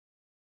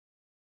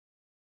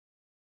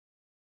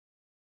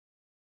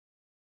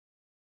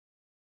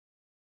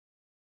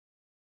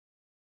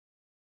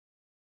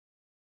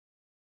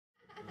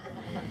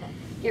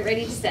get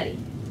ready to study.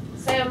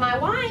 So my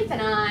wife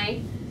and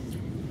I,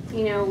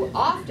 you know,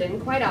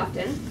 quite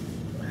often,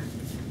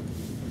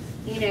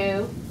 you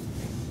know,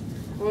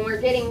 when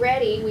we're getting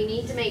ready, we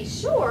need to make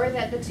sure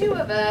that the two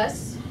of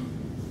us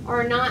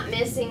are not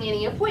missing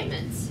any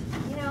appointments.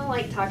 You know,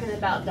 like talking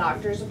about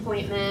doctor's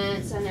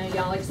appointments. I know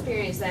y'all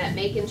experience that,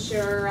 making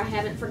sure I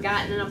haven't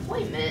forgotten an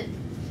appointment,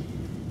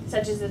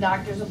 such as the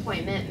doctor's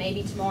appointment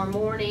maybe tomorrow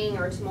morning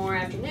or tomorrow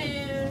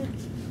afternoon,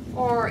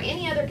 or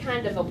any other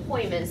kind of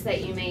appointments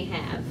that you may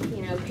have.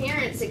 You know,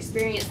 parents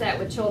experience that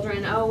with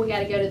children. Oh, we got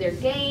to go to their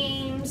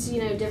games,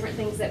 you know, different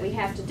things that we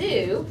have to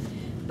do.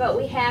 But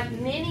we have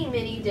many,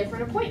 many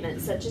different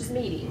appointments, such as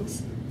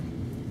meetings.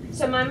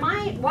 So my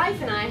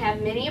wife and I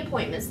have many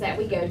appointments that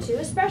we go to,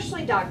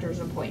 especially doctor's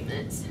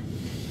appointments.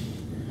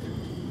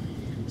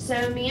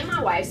 So me and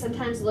my wife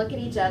sometimes look at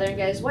each other and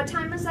goes, what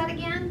time is that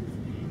again?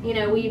 You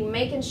know, we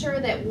making sure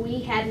that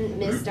we hadn't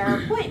missed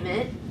our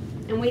appointment,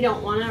 and we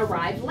don't want to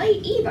arrive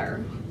late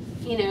either.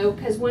 You know,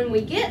 because when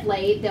we get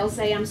late, they'll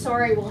say, I'm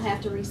sorry, we'll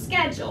have to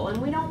reschedule,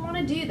 and we don't want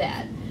to do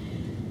that.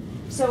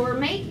 So we're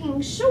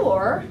making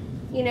sure,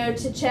 you know,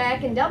 to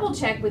check and double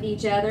check with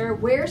each other,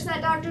 where's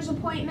that doctor's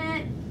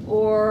appointment?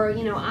 Or,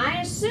 you know,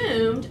 I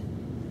assumed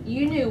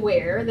you knew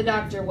where the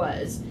doctor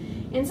was.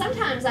 And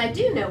sometimes I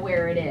do know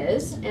where it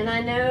is, and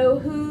I know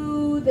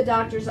who the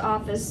doctor's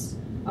office,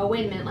 oh,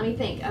 wait a minute, let me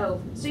think.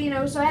 Oh, so, you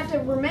know, so I have to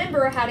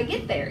remember how to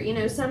get there. You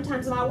know,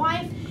 sometimes my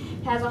wife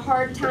has a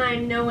hard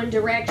time knowing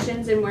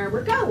directions and where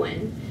we're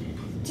going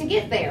to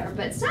get there.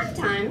 But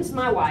sometimes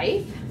my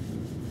wife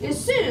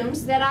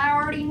assumes that I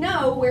already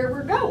know where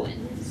we're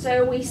going.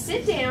 So we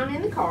sit down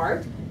in the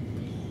car,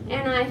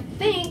 and I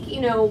think,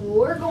 you know,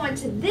 we're going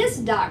to this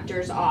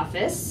doctor's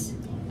office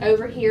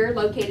over here,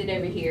 located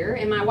over here,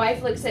 and my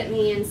wife looks at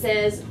me and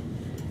says,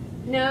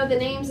 no, the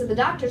names of the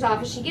doctor's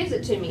office, she gives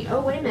it to me.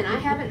 Oh, wait a minute, I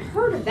haven't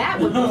heard of that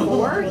one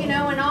before, you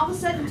know, and all of a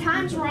sudden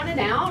time's running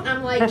out.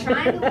 I'm like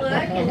trying to look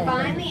and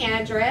find the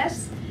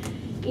address,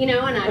 you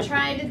know, and I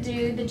try to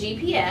do the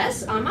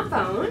GPS on my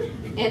phone,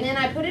 and then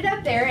I put it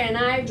up there and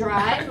I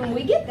drive and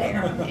we get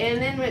there.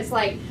 And then it's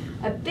like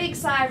a big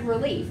sigh of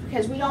relief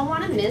because we don't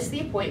want to miss the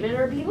appointment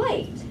or be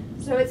late.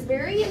 So it's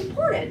very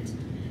important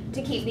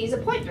to keep these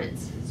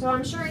appointments. So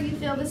I'm sure you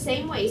feel the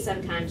same way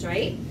sometimes,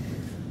 right?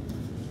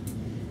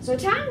 So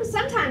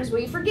sometimes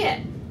we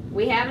forget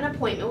we have an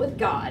appointment with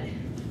God.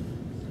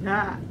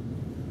 Yeah.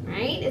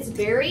 Right? It's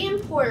very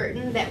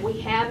important that we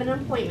have an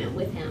appointment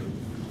with Him.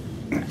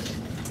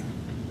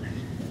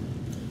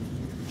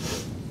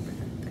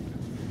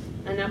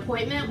 An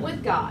appointment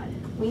with God.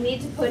 We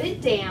need to put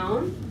it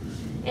down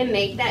and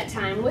make that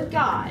time with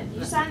God.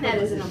 You sign that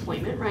as an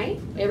appointment, right?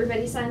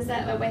 Everybody signs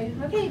that way.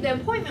 Okay, the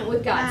appointment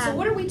with God. So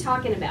what are we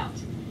talking about?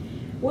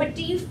 What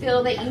do you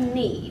feel that you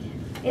need?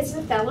 It's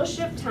a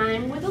fellowship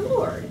time with the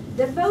Lord.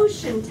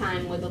 Devotion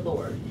time with the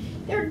Lord.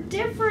 There are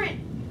different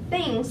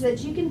things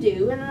that you can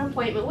do in an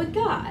appointment with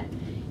God.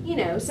 You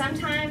know,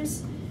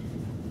 sometimes,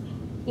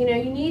 you know,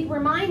 you need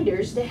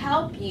reminders to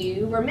help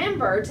you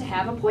remember to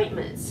have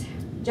appointments.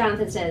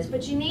 Jonathan says,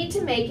 but you need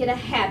to make it a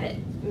habit.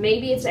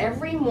 Maybe it's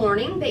every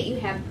morning that you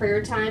have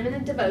prayer time and a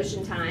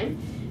devotion time.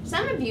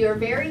 Some of you are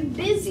very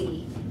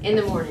busy in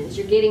the mornings.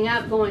 You're getting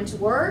up, going to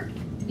work.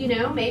 You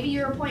know, maybe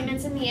your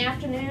appointment's in the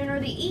afternoon or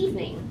the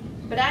evening.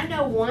 But I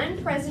know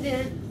one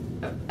president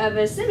of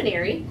a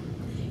seminary,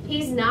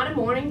 he's not a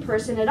morning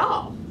person at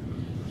all.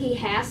 He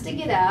has to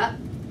get up,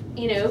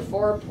 you know,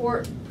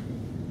 for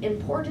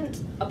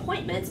important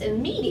appointments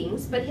and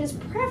meetings, but his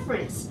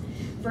preference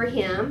for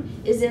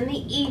him is in the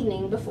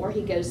evening before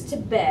he goes to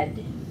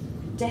bed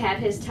to have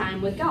his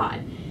time with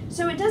God.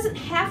 So it doesn't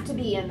have to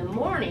be in the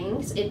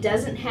mornings. It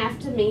doesn't have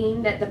to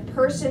mean that the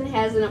person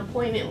has an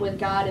appointment with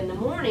God in the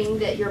morning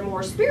that you're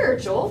more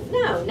spiritual.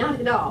 No, not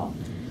at all.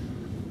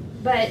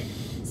 But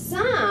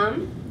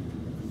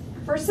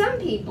for some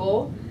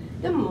people,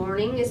 the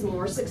morning is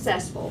more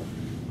successful.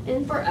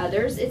 And for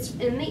others, it's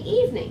in the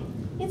evening.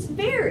 It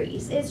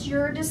varies. It's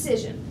your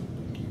decision.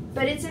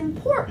 But it's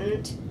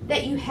important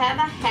that you have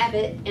a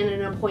habit and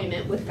an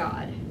appointment with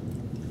God.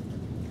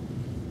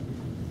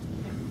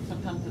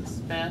 Sometimes it's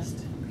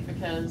best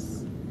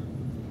because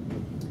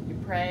you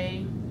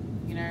pray,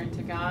 you know,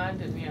 to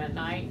God, and, you know, at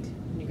night,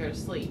 and you go to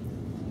sleep.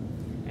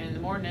 And in the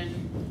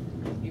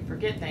morning, you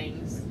forget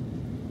things.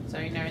 So,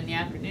 you know, in the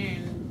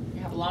afternoon,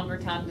 you have a longer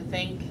time to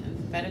think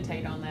and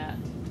meditate on that.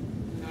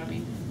 You know what I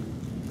mean?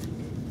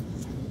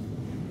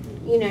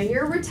 You know,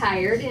 you're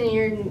retired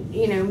and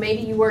you know,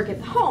 maybe you work at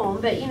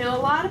home, but, you know,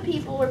 a lot of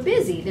people are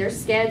busy. Their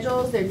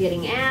schedules, they're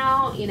getting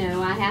out. You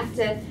know, I have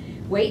to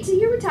wait till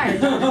you're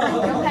retired.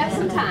 You'll have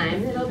some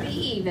time. It'll be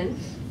even.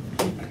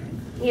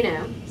 You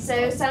know,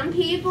 so some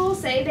people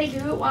say they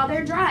do it while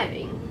they're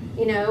driving,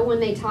 you know,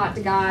 when they talk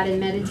to God and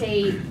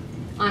meditate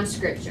on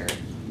Scripture.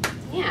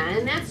 Yeah,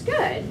 and that's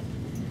good.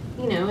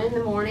 You know, in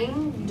the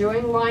morning,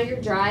 while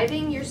you're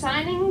driving, you're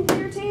signing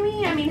there,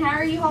 Tammy? I mean, how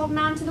are you holding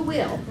on to the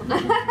wheel?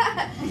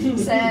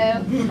 So,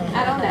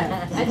 I don't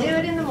know. I do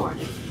it in the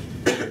morning.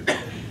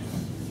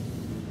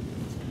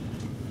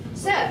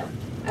 So,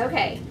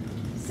 okay.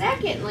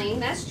 Secondly,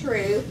 that's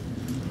true.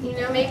 You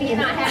know, maybe you're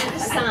not having to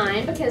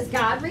sign because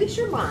God reads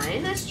your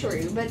mind. That's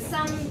true. But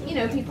some,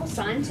 people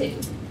sign too.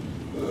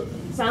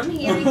 Some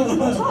hearing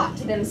people talk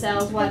to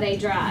themselves while they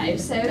drive.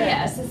 So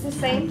yes, it's the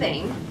same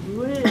thing.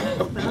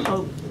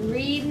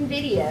 Read and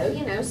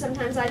video,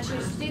 sometimes I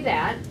choose to do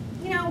that.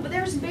 But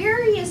there's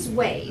various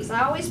ways.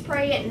 I always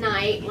pray at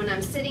night when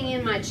I'm sitting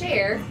in my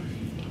chair.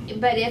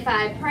 But if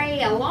I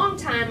pray a long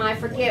time, I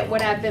forget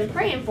what I've been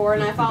praying for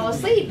and I fall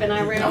asleep and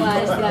I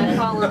realize that I've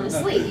fallen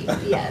asleep.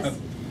 Yes.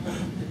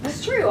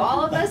 It's true.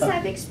 All of us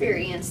have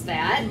experienced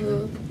that.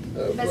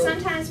 But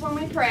sometimes when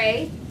we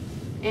pray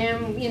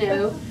and,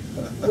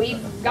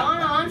 we've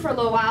gone on for a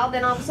little while,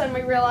 then all of a sudden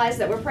we realize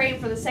that we're praying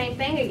for the same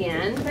thing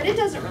again, but it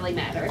doesn't really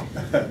matter.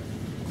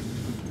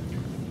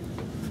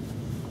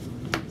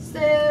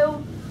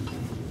 So,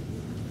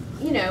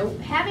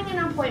 having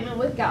an appointment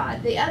with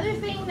God. The other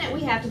thing that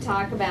we have to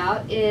talk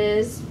about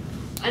is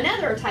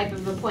another type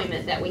of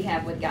appointment that we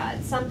have with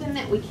God, something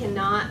that we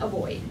cannot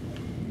avoid.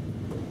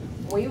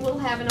 We will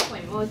have an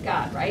appointment with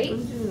God, right?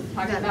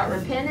 Talking about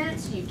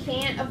repentance, you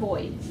can't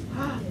avoid.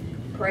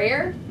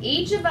 Prayer,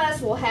 each of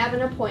us will have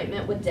an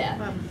appointment with death.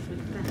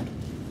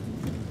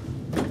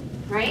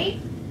 Right?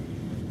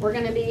 We're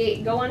going to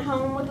be going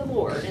home with the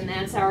Lord, and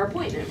that's our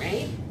appointment,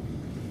 right?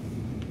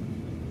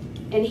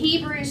 In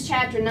Hebrews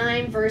chapter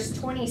 9, verse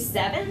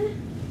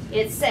 27,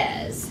 it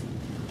says,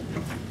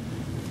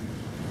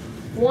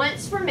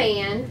 once for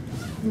man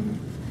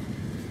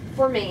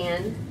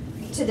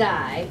to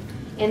die,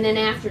 and then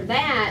after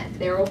that,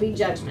 there will be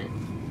judgment.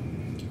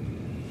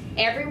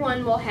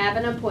 Everyone will have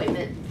an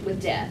appointment with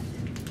death,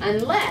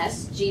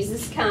 unless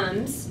Jesus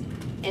comes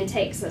and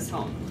takes us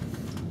home.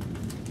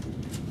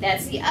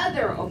 That's the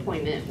other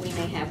appointment we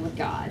may have with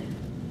God.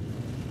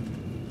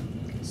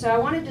 So I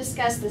want to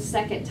discuss the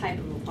second type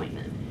of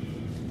appointment.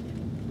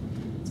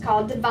 It's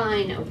called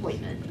divine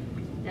appointment.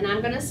 And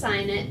I'm going to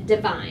sign it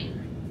divine.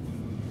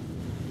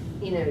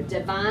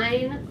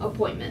 Divine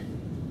appointment.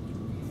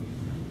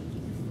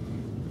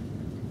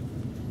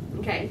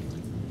 Okay.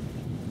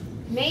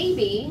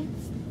 Maybe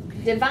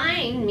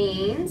divine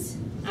means,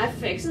 I'm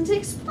fixing to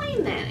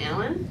explain that,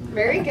 Alan.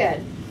 Very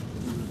good.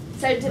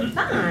 So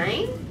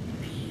divine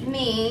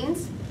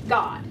means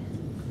God.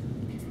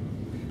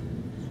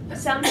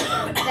 Something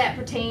that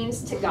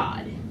pertains to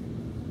God.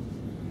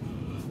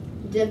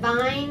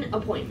 Divine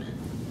appointment.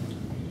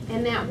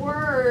 And that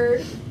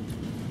word,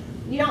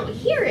 you don't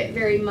hear it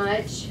very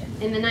much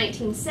in the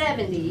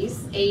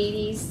 1970s,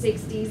 80s,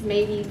 60s,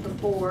 maybe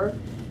before.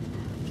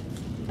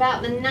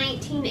 About the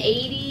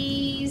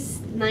 1980s,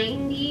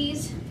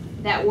 90s,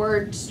 that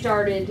word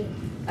started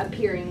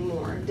appearing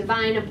more.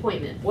 Divine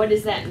appointment. What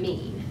does that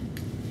mean?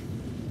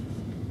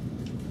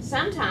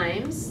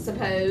 Sometimes,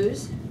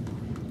 suppose,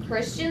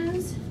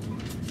 Christians,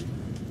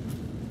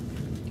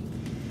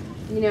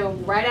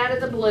 right out of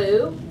the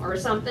blue, or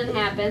something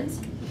happens.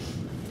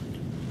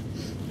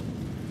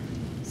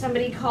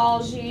 Somebody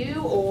calls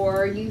you,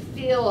 or you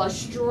feel a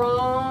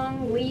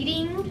strong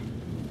leading,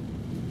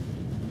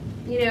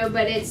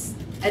 but it's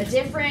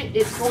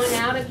going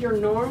out of your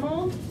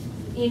normal,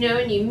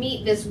 and you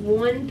meet this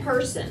one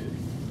person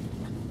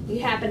you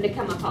happen to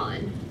come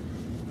upon.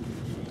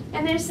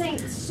 And they're saying,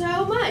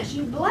 so much,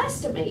 you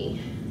blessed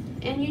me.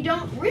 And you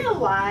don't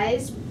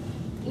realize,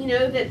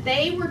 that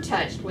they were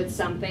touched with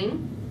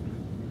something,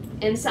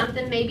 and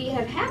something maybe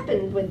have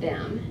happened with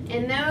them.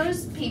 And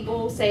those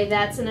people say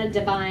that's in a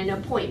divine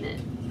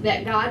appointment.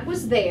 That God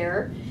was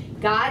there,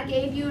 God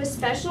gave you a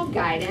special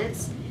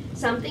guidance,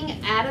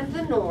 something out of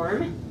the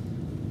norm.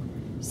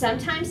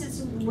 Sometimes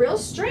it's real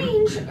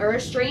strange, or a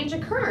strange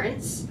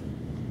occurrence,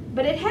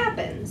 but it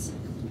happens.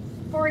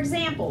 For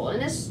example,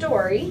 in this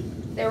story,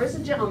 there was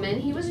a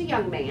gentleman, he was a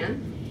young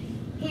man.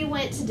 He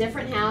went to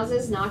different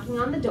houses knocking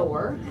on the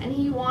door, and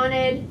he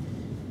wanted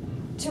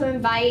to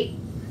invite,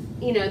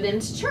 them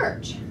to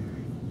church.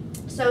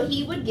 So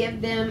he would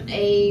give them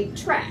a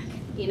tract.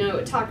 It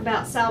would talk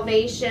about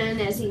salvation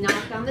as he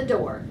knocked on the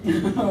door.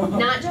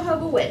 Not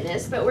Jehovah's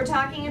Witness, but we're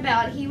talking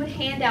about he would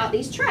hand out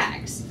these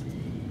tracts.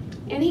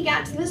 And he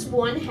got to this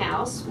one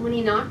house. When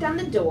he knocked on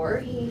the door,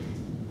 he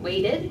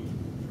waited,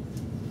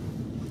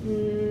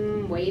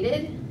 and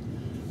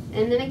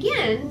then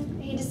again,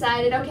 he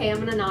decided, okay, I'm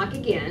going to knock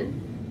again.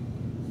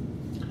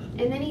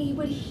 And then he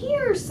would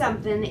hear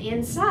something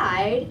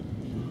inside.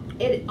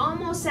 It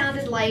almost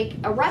sounded like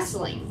a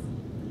rustling.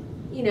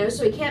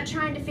 So he kept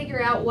trying to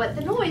figure out what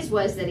the noise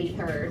was that he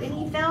heard. And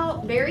he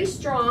felt very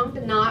strong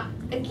to knock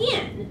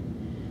again.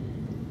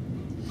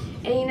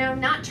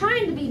 And, not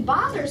trying to be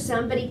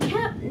bothersome, but he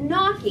kept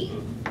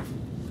knocking.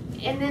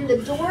 And then the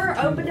door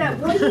opened up.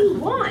 What do you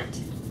want?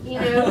 He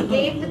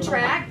gave the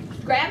tract,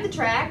 grabbed the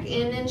tract,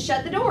 and then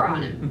shut the door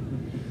on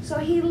him. So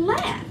he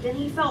left, and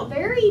he felt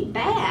very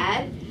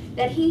bad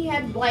that he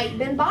had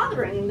been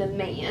bothering the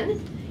man,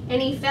 and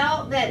he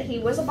felt that he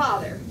was a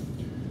bother.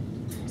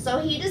 So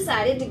he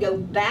decided to go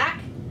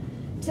back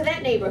to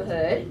that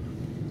neighborhood,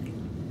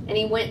 and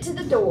he went to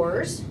the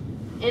doors,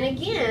 and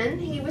again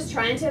he was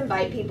trying to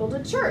invite people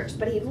to church,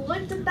 but he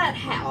looked at that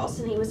house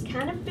and he was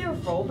kind of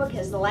fearful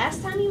because the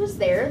last time he was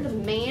there, the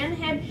man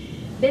had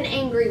been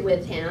angry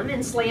with him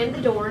and slammed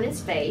the door in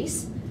his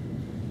face.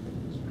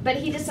 But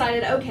he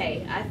decided,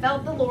 okay, he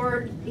felt the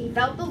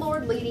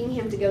Lord leading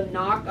him to go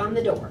knock on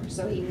the door.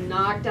 So he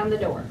knocked on the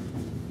door.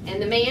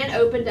 And the man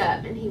opened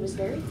up, and he was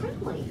very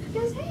friendly. He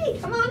goes, hey,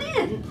 come on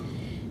in.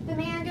 The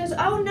man goes,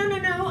 oh, no,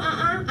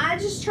 I'm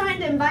just trying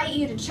to invite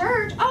you to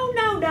church. Oh,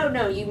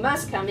 no, you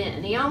must come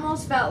in. He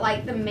almost felt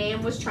like the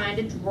man was trying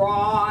to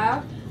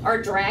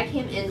drag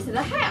him into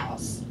the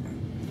house.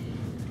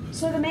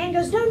 So the man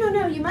goes,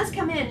 no, you must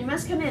come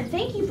in.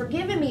 Thank you for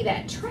giving me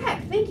that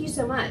tract. Thank you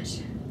so much.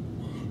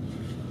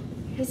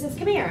 He says,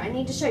 come here, I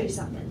need to show you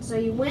something. So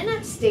you went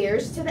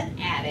upstairs to the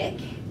attic,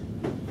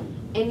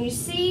 and you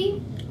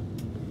see,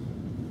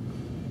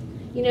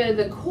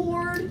 the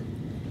cord,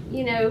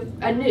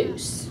 a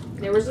noose.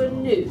 There was a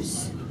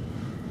noose.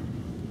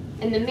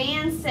 And the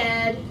man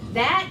said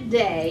that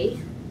day,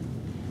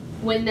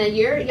 when the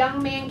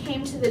young man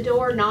came to the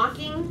door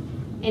knocking,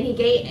 and he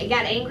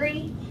got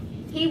angry,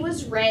 he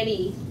was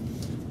ready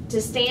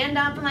to stand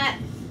up on that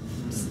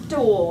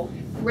stool,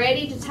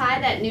 ready to tie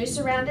that noose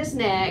around his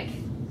neck,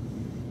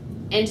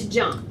 and to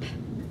jump.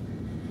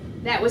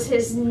 That was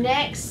his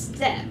next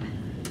step.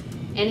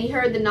 And he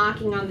heard the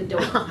knocking on the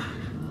door.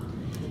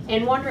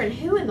 And wondering,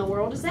 who in the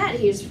world is that?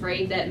 He was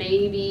afraid that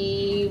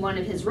maybe one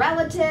of his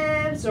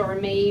relatives or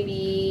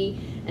maybe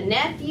a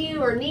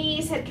nephew or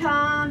niece had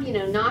come,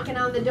 knocking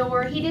on the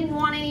door. He didn't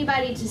want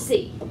anybody to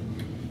see.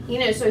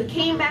 So he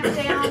came back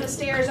down the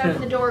stairs,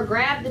 opened the door,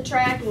 grabbed the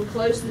tract, and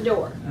closed the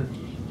door.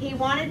 He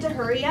wanted to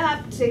hurry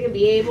up to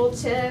be able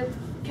to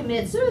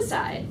commit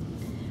suicide.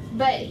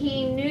 But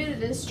he knew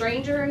that the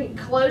stranger, he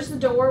closed the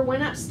door,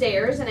 went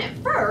upstairs, and at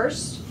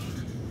first,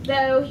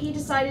 though, he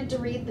decided to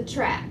read the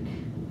tract.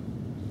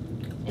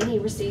 And he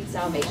received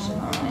salvation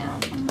from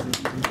that.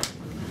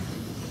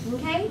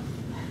 Okay?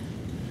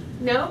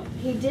 Nope,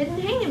 he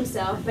didn't hang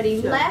himself, but he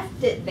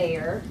left it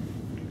there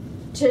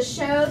to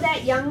show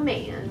that young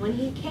man, when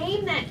he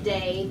came that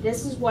day,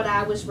 this is what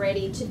I was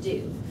ready to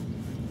do.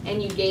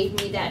 And you gave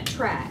me that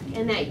tract.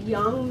 And that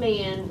young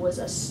man was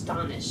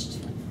astonished.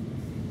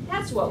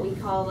 That's what we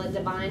call a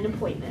divine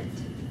appointment.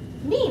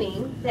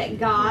 Meaning that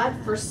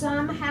God, for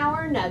somehow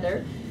or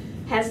another,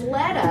 has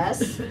led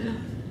us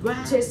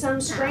to some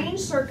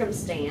strange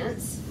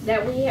circumstance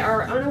that we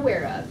are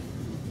unaware of.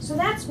 So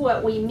that's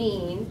what we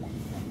mean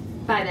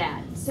by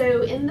that.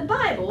 So in the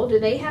Bible, do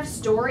they have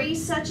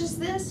stories such as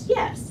this?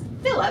 Yes.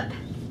 Philip,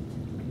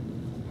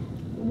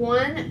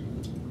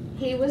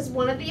 he was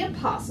one of the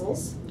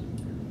apostles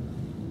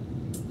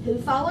who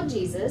followed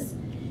Jesus.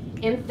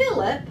 And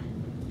Philip,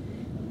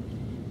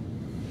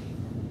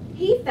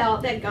 he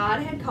felt that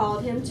God had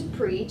called him to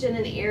preach in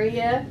an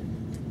area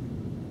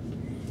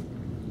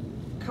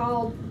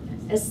called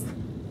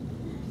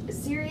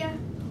Assyria.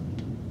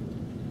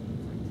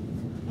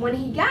 When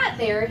he got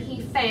there,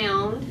 he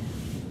found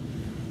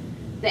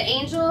the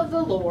angel of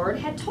the Lord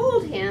had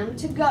told him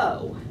to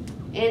go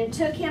and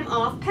took him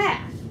off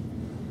path.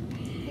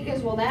 He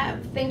goes, well,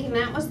 thinking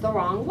that was the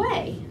wrong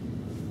way.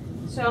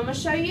 So I'm going to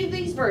show you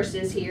these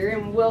verses here,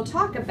 and we'll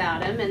talk about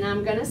them, and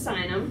I'm going to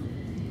sign them.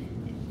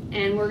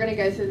 And we're going to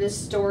go through this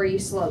story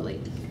slowly.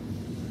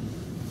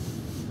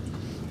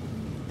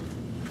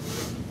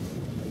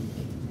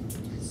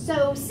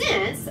 So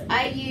since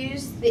I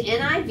used the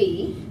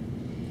NIV,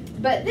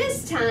 but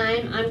this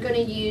time I'm going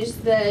to use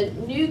the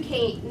New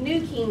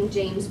King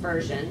James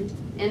Version.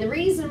 And the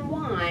reason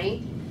why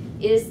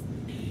is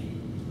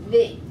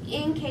the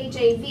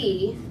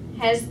NKJV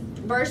has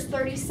verse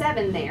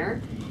 37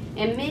 there.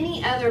 And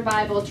many other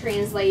Bible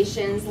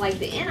translations, like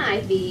the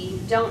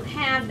NIV, don't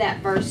have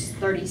that verse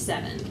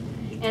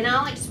 37. And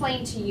I'll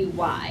explain to you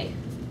why.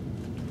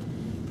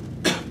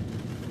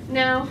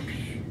 Now,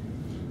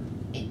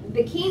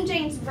 the King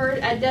James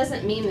Version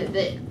doesn't mean that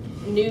the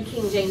New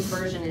King James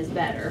Version is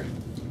better.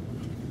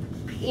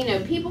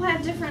 People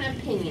have different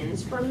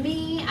opinions. For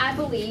me, I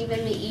believe in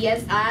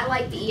I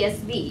like the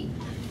ESV.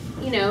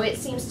 It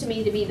seems to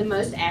me to be the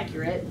most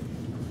accurate,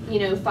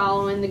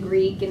 following the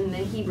Greek and the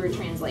Hebrew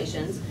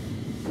translations.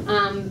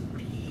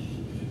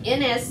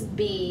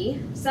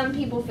 NSB, some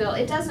people feel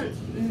it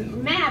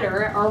doesn't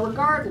matter or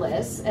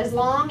regardless, as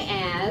long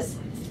as,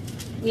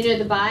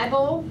 the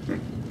Bible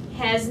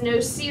has no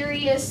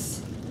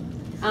serious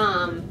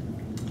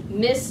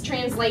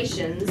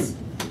mistranslations.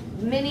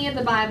 Many of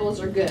the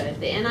Bibles are good.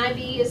 The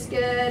NIV is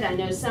good. I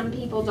know some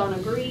people don't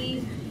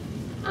agree,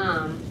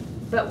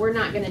 but we're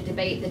not going to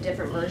debate the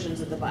different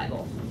versions of the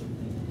Bible.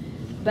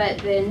 But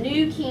the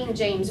New King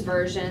James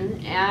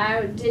Version,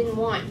 I didn't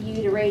want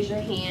you to raise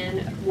your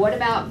hand. What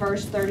about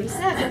verse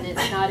 37?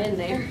 It's not in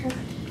there.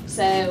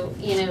 So,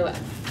 the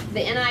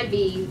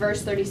NIV,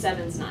 verse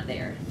 37 is not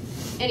there.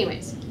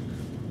 Anyways,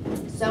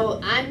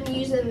 so I'm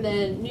using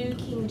the New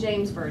King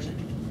James Version.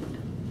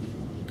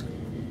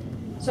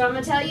 So I'm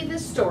going to tell you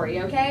this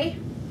story, okay?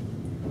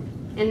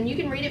 And you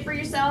can read it for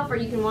yourself or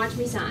you can watch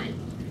me sign.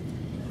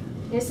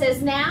 It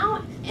says,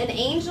 now an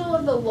angel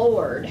of the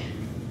Lord.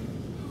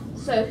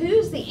 So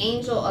who's the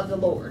angel of the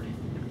Lord?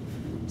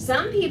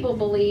 Some people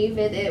believe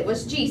it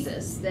was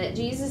Jesus, that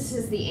Jesus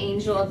is the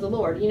angel of the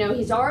Lord. You know,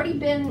 he's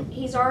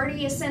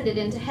already ascended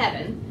into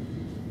heaven.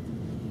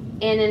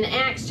 And in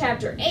Acts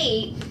chapter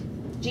 8,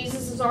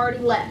 Jesus has already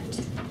left.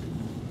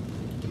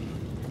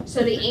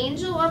 So the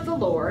angel of the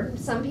Lord,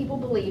 some people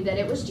believe that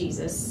it was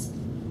Jesus,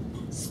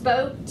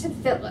 spoke to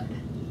Philip,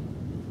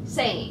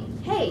 saying,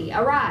 "Hey,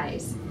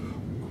 arise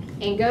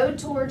and go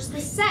towards the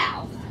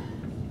south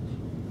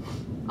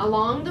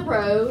along the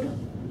road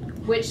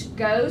which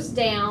goes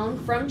down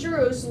from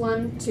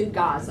Jerusalem to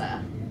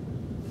Gaza."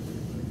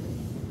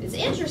 It's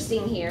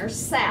interesting here,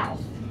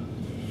 south.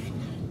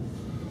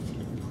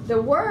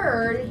 The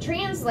word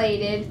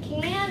translated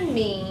can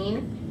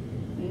mean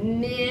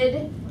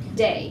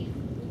midday.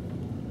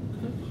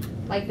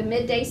 Like the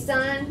midday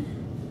sun,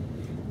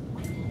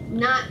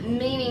 not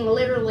meaning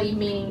literally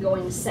meaning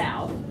going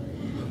south,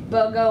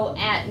 but go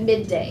at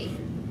midday.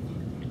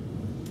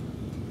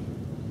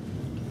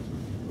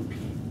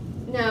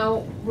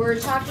 No, we're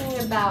talking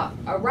about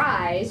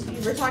arise.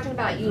 We're talking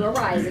about you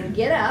arising.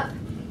 Get up.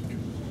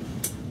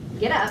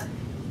 Get up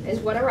is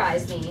what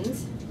arise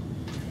means.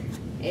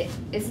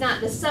 It's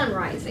not the sun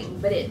rising,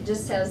 but it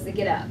just says to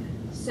get up.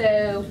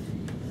 So,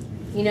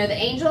 you know, the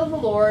angel of the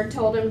Lord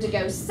told him to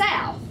go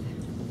south.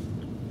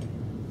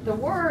 The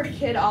word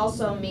could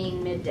also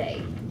mean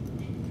midday,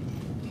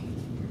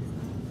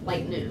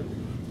 like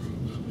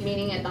noon,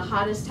 meaning at the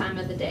hottest time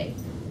of the day.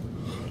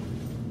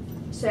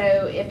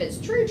 So if its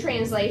true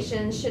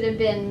translation should have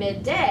been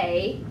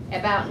midday,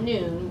 about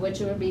noon, which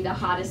would be the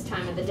hottest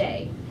time of the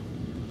day.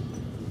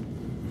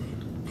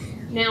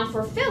 Now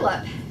for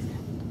Philip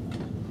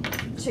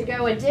to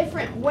go a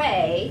different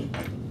way,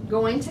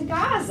 going to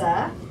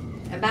Gaza,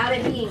 about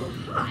it being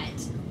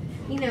hot,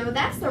 you know,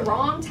 that's the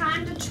wrong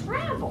time to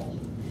travel.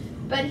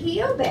 But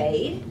he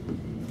obeyed,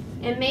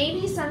 and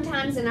maybe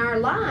sometimes in our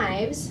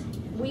lives,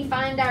 we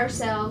find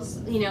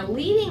ourselves, you know,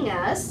 leading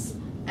us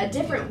a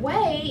different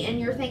way, and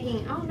you're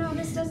thinking, oh no,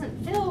 this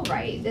doesn't feel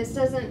right. This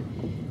doesn't,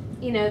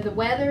 you know, the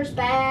weather's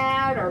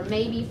bad, or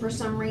maybe for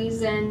some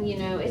reason, you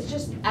know, it's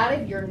just out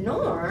of your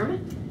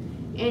norm,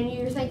 and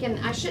you're thinking,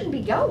 I shouldn't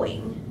be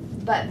going.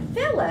 But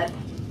Philip,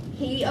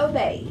 he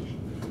obeyed.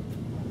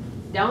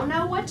 Don't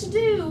know what to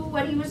do,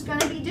 what he was going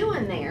to be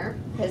doing there,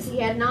 because he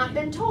had not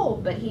been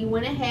told, but he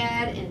went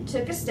ahead and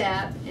took a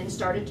step and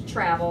started to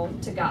travel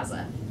to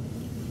Gaza.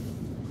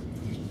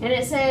 And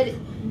it said,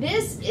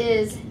 this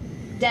is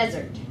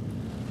desert.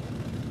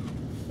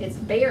 It's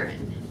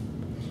barren.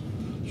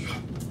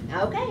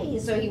 Okay,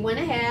 so he went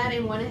ahead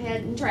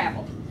and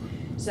traveled.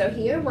 So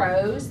he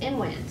arose and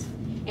went.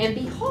 And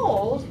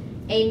behold,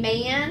 a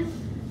man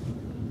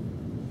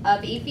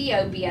of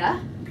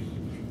Ethiopia,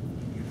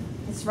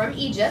 it's from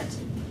Egypt.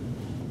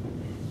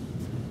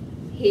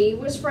 He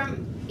was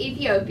from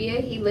Ethiopia.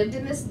 He lived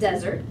in this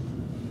desert.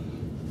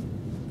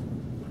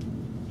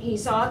 He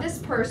saw this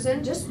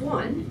person, just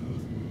one.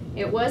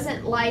 It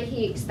wasn't like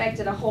he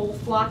expected a whole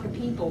flock of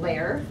people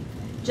there.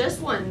 Just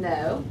one,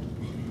 though.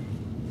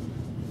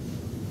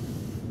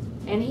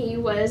 And he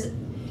was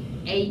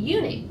a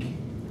eunuch.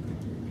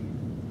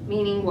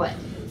 Meaning what?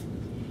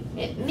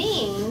 It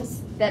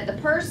means that the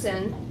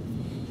person,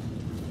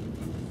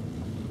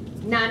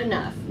 not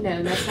enough.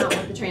 No, that's not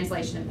what the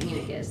translation of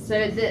eunuch is. So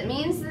it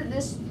means that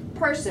this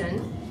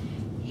person,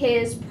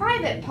 his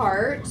private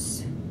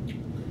parts,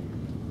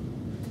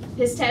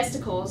 his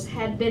testicles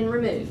had been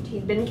removed.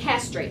 He'd been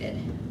castrated.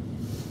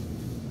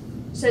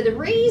 So the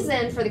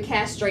reason for the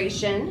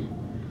castration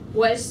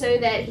was so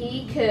that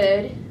he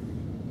could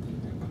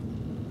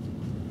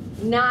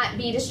not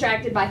be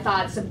distracted by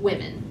thoughts of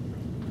women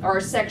or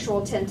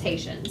sexual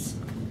temptations.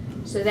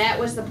 So that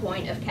was the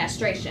point of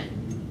castration.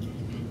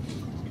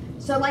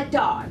 So like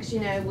dogs,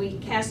 you know, we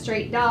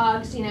castrate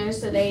dogs, you know,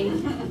 so they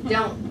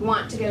don't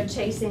want to go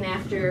chasing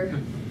after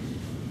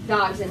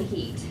dogs in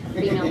heat,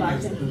 female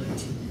dogs in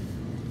heat.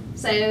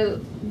 So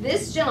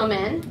this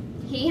gentleman,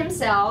 he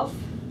himself,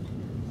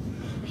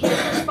 his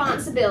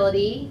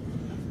responsibility,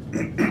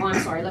 oh, I'm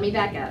sorry, let me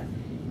back up.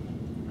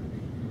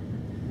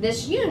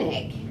 This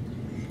eunuch,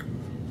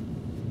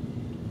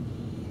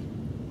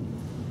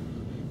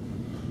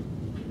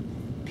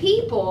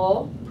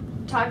 people,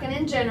 talking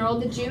in general,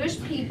 the Jewish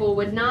people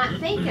would not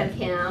think of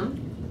him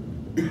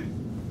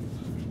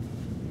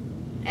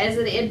as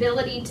the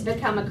ability to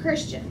become a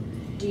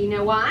Christian. Do you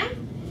know why?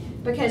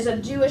 Because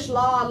of Jewish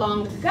law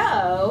long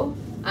ago,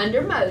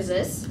 under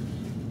Moses,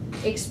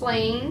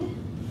 explained,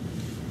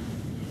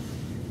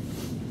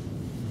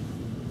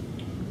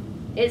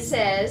 it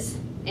says,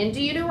 in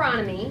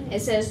Deuteronomy, it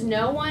says,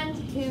 no one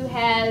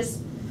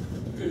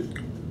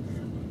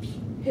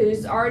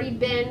who's already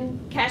been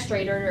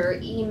castrated or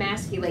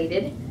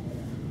emasculated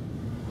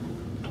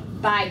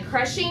by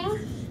crushing,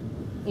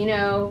 you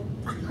know,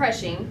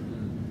 crushing,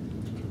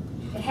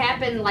 it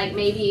happened like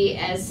maybe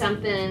as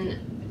something,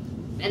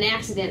 an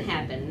accident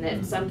happened,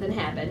 that something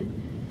happened,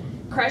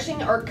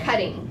 crushing or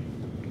cutting.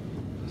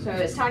 So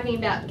it's talking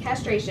about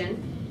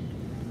castration.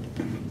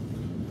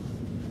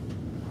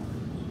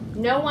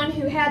 No one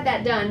who had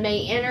that done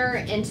may enter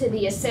into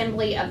the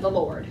assembly of the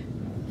Lord.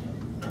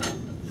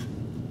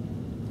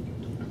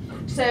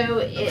 So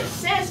it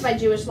says by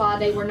Jewish law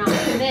they were not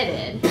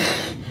committed.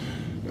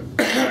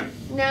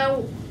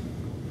 No,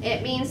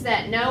 it means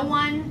that no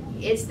one,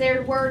 it's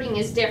their wording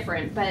is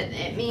different, but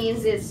it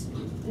means it's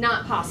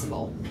not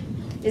possible.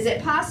 Is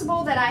it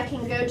possible that I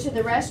can go to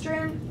the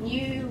restroom?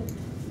 You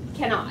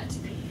cannot.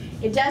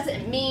 It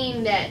doesn't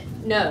mean that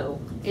no.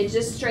 It's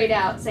just straight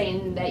out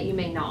saying that you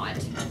may not.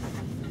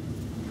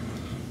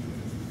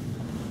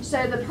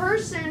 So the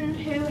person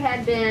who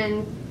had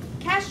been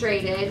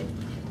castrated,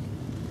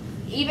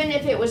 even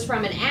if it was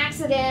from an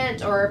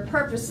accident or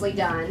purposely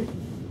done,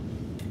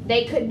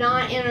 they could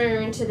not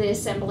enter into the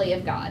assembly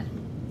of God.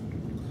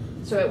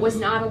 So it was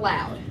not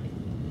allowed.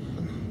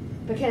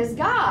 Because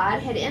God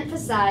had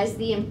emphasized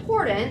the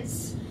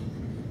importance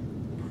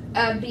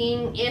of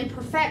being in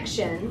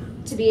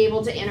perfection to be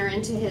able to enter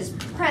into his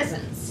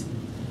presence.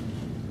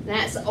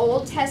 That's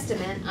Old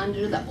Testament.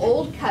 Under the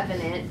Old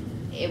Covenant,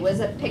 it was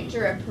a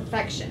picture of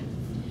perfection.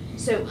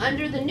 So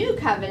under the New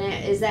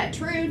Covenant, is that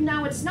true?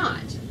 No, it's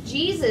not.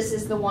 Jesus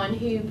is the one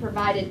who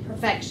provided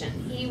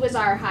perfection. He was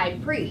our high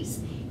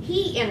priest.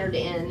 He entered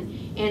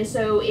in, and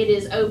so it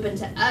is open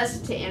to us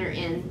to enter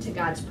into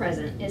God's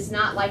presence. It's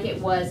not like it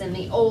was in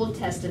the Old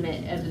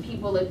Testament of the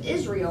people of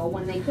Israel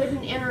when they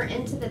couldn't enter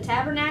into the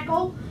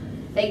tabernacle.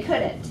 They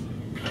couldn't.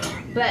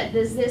 But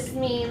does this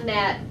mean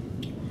that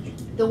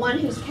the one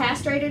who's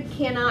castrated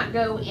cannot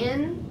go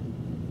in,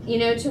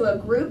 to a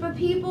group of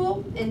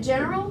people in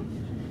general?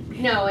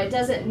 No, it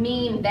doesn't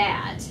mean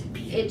that.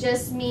 It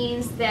just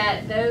means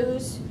that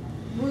those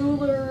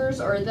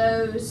rulers or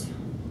those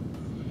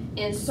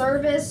in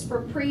service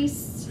for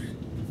priests,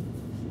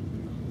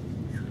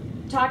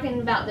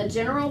 talking about the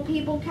general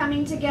people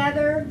coming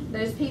together,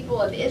 those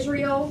people of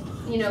Israel,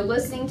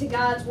 listening to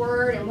God's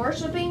word and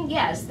worshiping,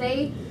 yes,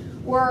 they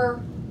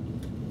were,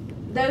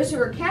 those who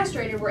were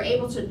castrated were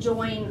able to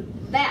join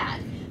that,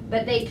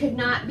 but they could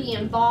not be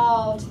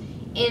involved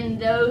in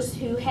those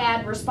who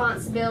had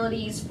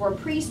responsibilities for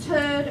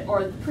priesthood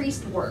or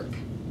priest work.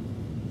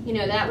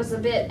 That was a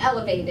bit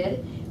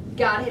elevated.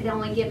 God had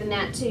only given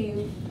that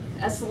to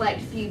a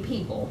select few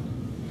people.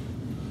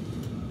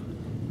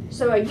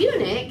 So a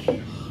eunuch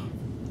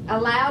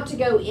allowed to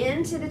go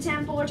into the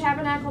temple or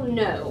tabernacle?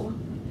 No.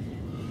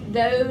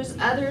 Those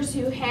others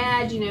who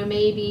had,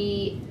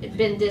 maybe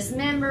been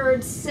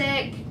dismembered,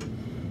 sick,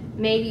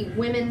 maybe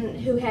women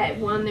who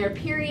had won their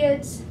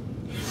periods.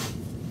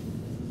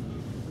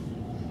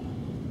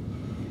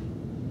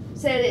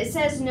 So it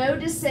says no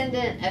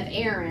descendant of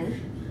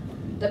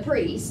Aaron, the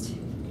priest,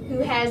 who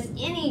has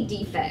any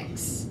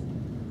defects.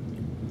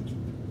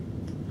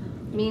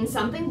 Means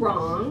something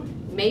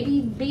wrong,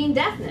 maybe being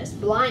deafness,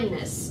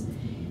 blindness,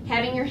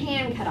 having your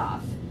hand cut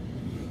off,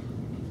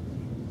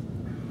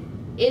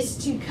 is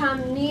to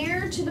come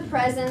near to the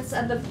presence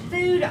of the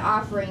food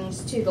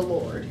offerings to the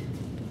Lord.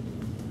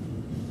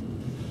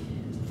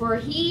 For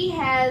he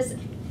has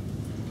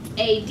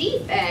a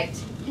defect,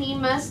 he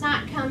must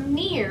not come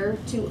near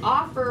to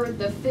offer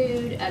the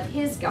food of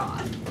his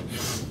God.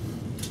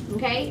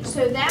 Okay,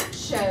 so that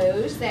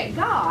shows that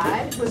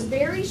God was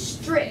very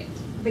strict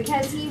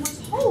because he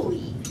was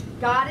holy.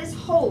 God is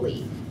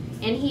holy,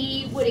 and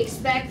he would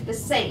expect the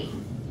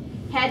same.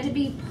 Had to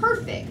be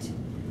perfect,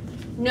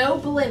 no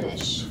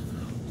blemish,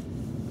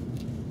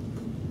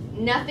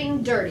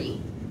 nothing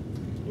dirty,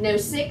 no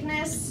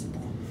sickness.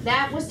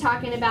 That was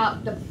talking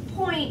about the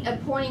point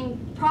of pointing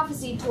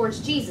prophecy towards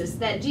Jesus,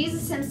 that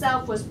Jesus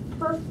himself was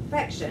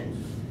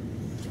perfection.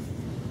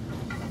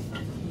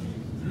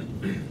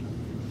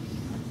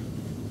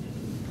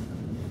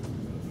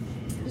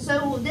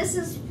 So this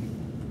is,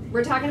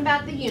 we're talking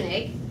about the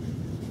eunuch.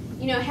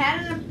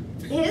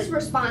 His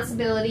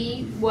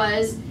responsibility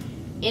was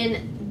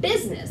in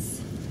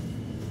business.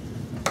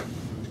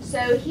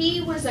 So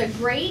he was a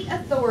great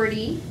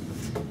authority,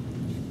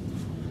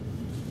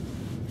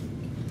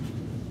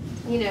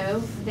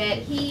 that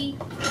he,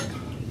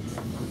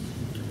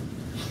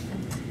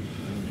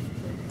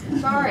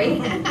 sorry,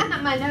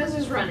 my nose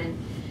is running.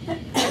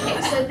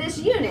 Okay, so this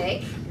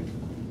eunuch,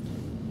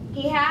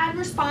 he had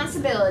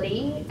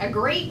responsibility, a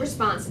great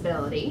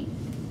responsibility.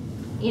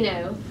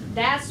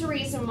 That's the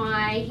reason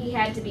why he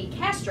had to be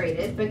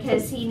castrated,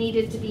 because he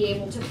needed to be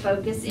able to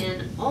focus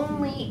in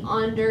only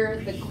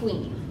under the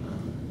queen.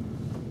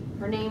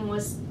 Her name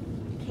was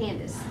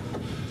Candace,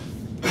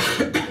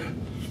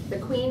 the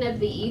queen of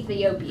the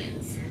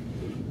Ethiopians.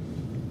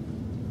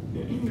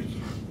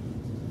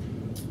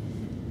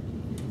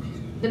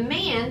 The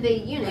man, the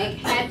eunuch,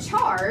 had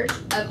charge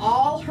of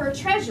all her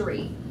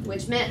treasury,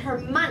 which meant her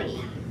money,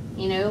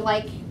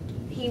 like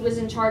he was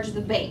in charge of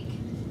the bank.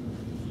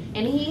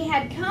 And he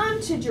had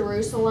come to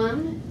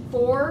Jerusalem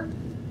for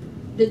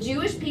the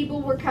Jewish people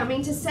were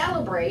coming to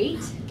celebrate,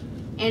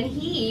 and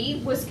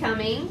he was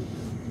coming,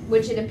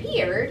 which it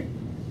appeared,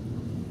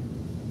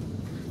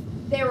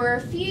 there were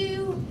a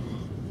few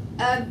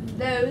of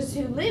those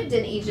who lived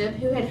in Egypt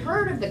who had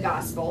heard of the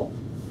gospel,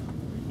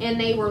 and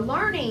they were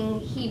learning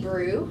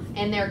Hebrew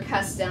and their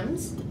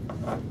customs,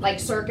 like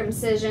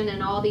circumcision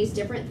and all these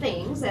different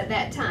things at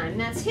that time.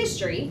 That's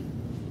history.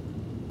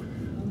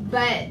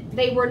 But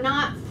they were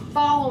not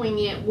following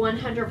it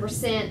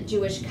 100%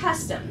 Jewish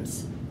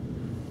customs.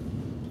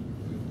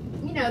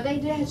 You know, they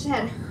just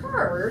had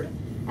heard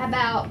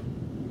about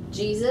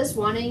Jesus,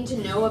 wanting to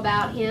know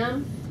about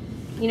him,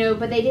 you know,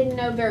 but they didn't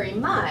know very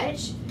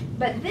much.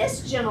 But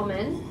this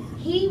gentleman,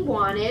 he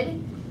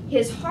wanted,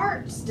 his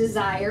heart's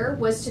desire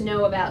was to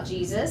know about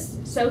Jesus,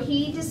 so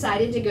he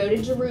decided to go to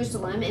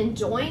Jerusalem and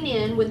join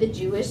in with the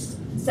Jewish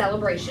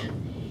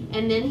celebration.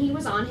 And then he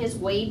was on his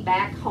way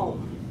back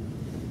home.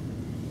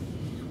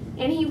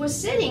 And he was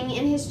sitting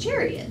in his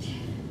chariot.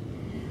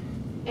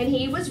 And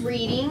he was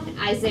reading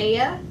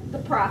Isaiah the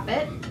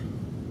prophet.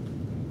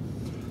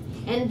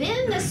 And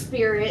then the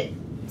Spirit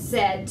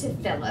said to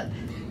Philip,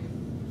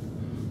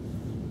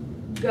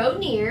 "Go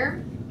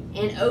near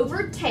and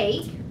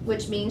overtake,"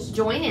 which means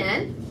join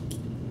in,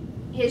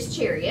 "his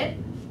chariot."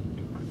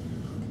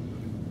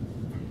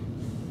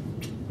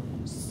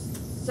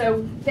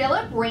 So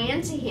Philip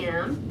ran to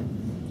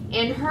him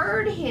and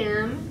heard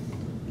him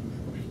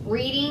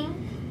reading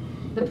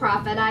the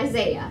prophet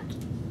Isaiah.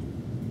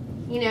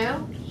 You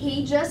know,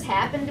 he just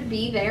happened to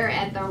be there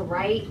at the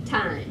right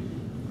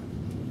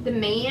time. The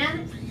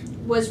man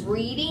was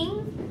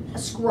reading a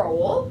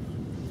scroll,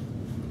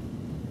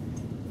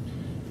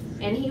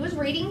 and he was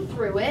reading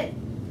through it,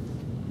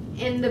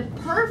 and the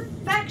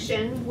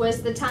perfection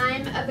was the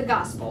time of the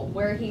gospel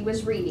where he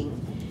was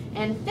reading.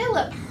 And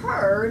Philip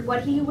heard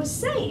what he was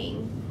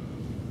saying.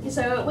 And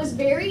so it was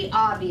very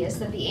obvious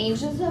that the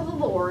angels of the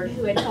Lord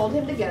who had told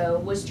him to go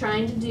was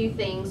trying to do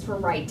things for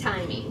right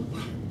timing.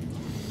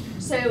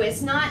 So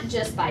it's not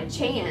just by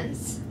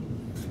chance,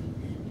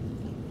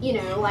 you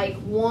know, like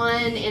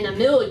 1 in a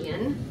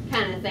million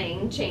kind of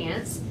thing,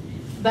 chance,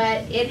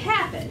 but it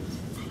happened.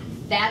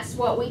 That's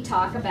what we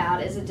talk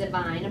about as a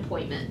divine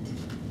appointment.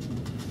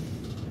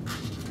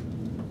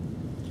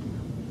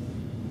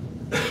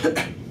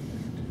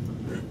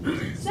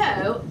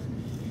 So,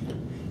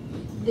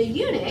 the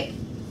eunuch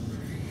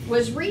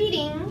was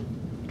reading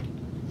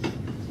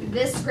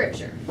this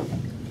scripture.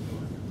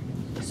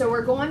 So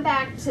we're going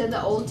back to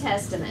the Old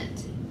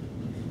Testament.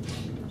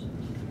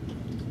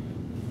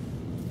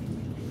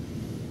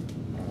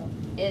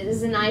 It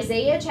is in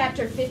Isaiah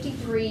chapter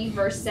 53,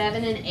 verse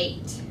 7 and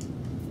 8.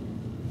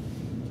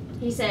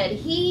 He said,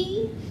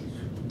 he,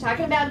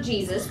 talking about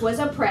Jesus, was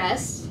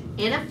oppressed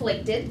and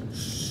afflicted.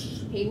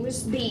 He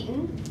was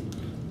beaten.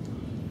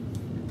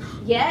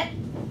 Yet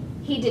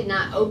he did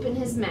not open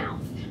his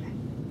mouth.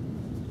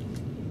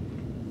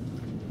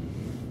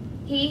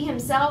 He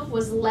himself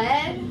was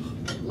led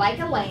like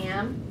a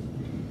lamb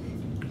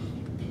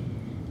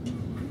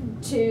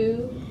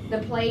to the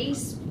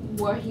place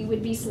where he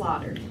would be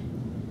slaughtered.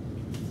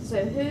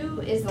 So who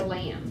is the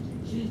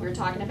lamb? We're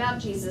talking about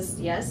Jesus,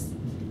 yes.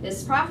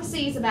 This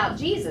prophecy is about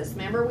Jesus.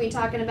 Remember, we're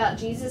talking about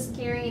Jesus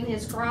carrying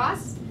his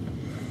cross?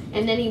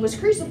 And then he was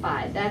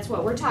crucified. That's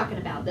what we're talking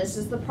about. This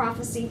is the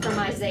prophecy from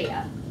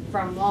Isaiah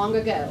from long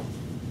ago.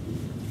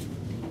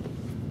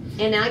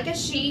 And like a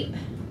sheep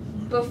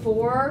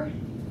before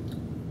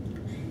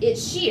it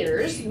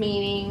shears,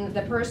 meaning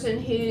the person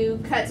who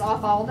cuts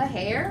off all the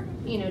hair,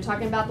 you know,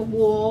 talking about the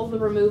wool, the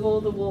removal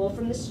of the wool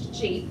from the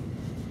sheep,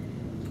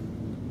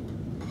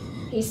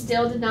 he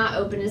still did not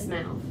open his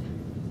mouth.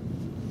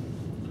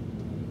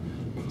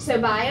 So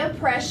by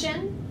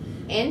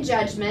oppression and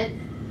judgment,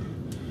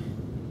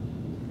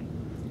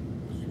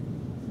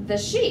 the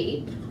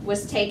sheep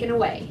was taken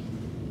away.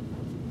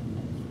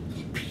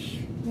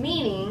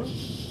 Meaning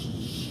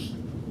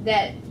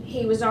that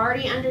he was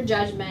already under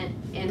judgment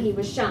and he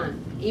was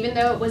shunned, even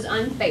though it was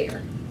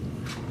unfair.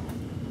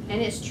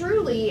 And it's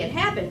truly, it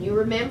happened. You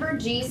remember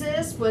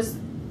Jesus was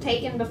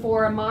taken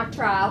before a mock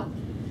trial,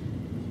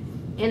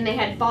 and they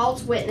had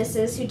false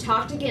witnesses who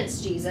talked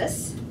against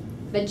Jesus.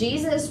 But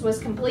Jesus was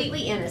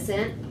completely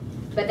innocent,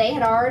 but they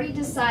had already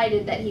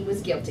decided that he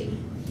was guilty.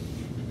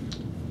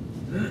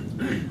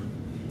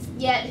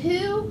 Yet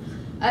who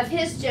of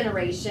his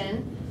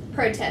generation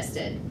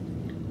protested?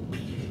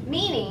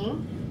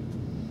 Meaning,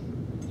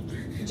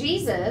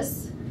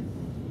 Jesus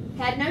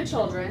had no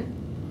children.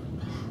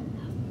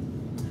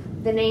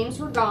 The names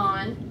were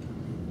gone.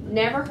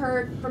 Never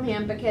heard from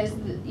him because,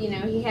 you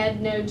know, he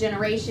had no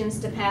generations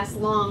to pass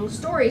along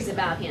stories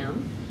about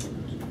him.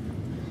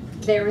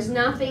 There was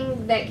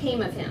nothing that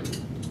came of him.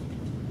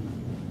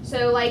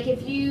 So, like,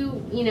 if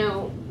you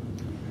know,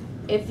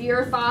 if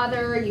you're a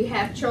father, you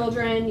have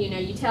children, you know,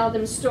 you tell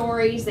them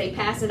stories, they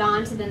pass it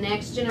on to the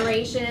next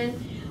generation.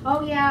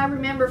 Oh, yeah, I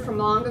remember from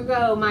long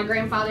ago, my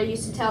grandfather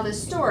used to tell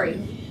this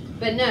story.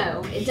 But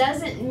no, it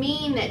doesn't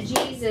mean that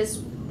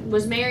Jesus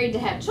was married to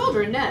have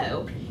children,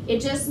 no. It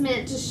just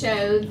meant to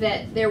show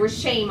that there was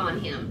shame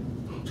on him.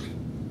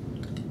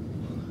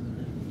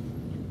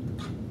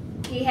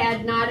 He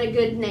had not a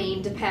good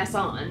name to pass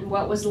on.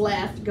 What was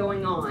left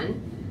going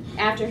on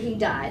after he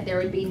died, there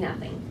would be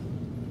nothing.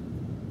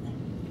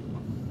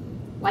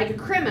 Like a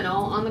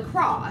criminal on the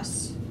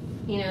cross,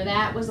 you know,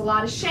 that was a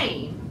lot of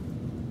shame.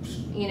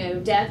 You know,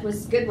 death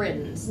was good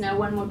riddance. No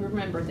one would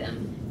remember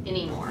them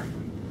anymore.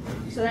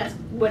 So that's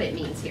what it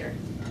means here.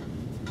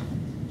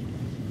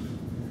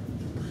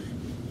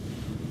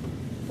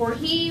 For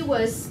he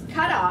was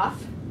cut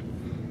off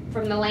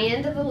from the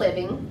land of the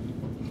living.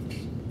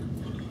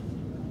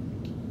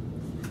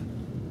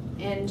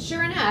 And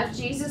sure enough,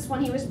 Jesus,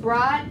 when he was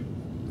brought,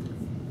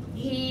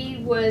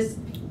 he was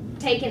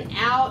taken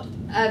out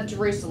of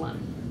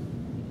Jerusalem.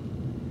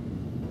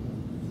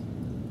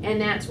 And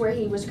that's where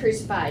he was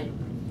crucified,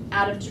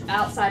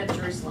 outside of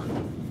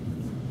Jerusalem.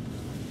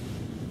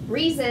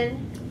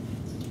 Reason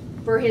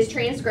for his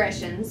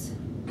transgressions,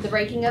 the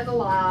breaking of the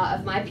law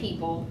of my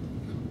people.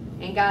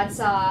 And God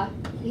saw,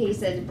 he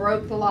said,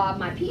 broke the law of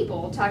my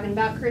people, talking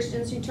about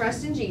Christians who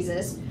trust in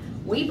Jesus.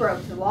 We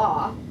broke the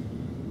law.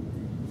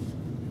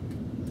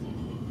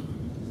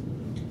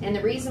 And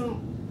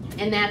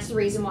that's the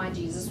reason why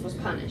Jesus was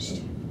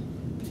punished.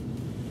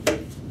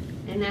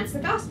 And that's the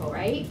gospel,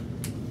 right?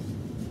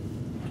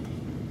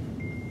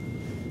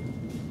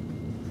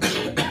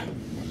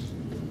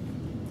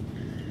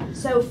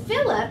 So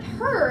Philip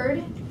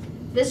heard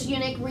this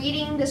eunuch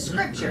reading the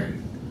scripture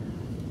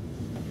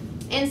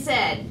and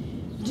said,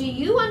 "Do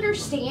you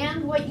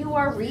understand what you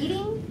are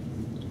reading?"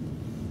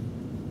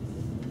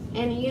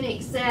 And the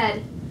eunuch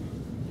said,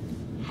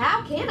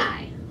 "How can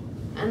I,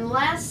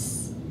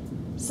 unless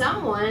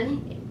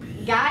someone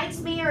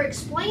guides me or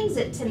explains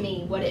it to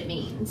me what it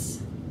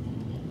means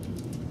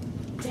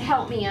to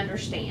help me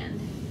understand?"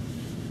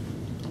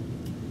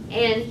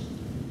 And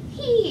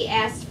he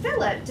asked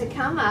Philip to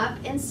come up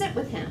and sit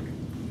with him.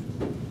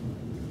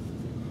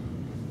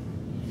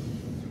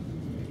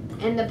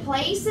 And the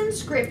place in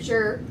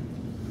Scripture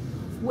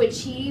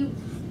which he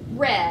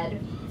read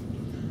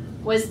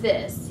was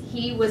this: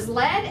 "He was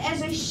led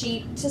as a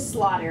sheep to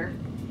slaughter,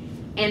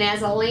 and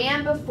as a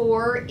lamb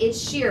before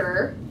its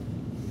shearer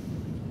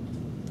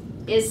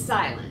is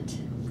silent,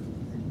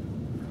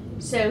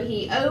 so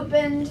he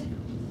opened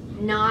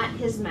not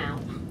his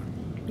mouth."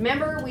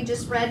 Remember, we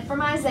just read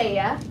from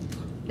Isaiah,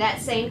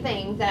 that same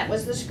thing. That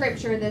was the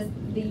scripture that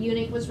the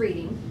eunuch was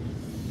reading.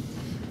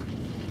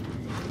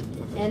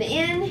 And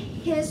in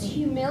his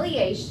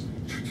humiliation,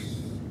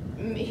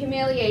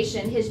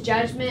 his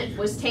judgment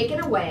was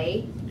taken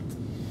away.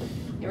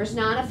 There was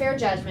not a fair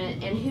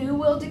judgment. And who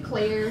will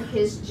declare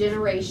his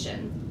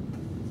generation?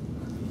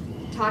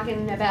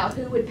 Talking about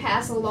who would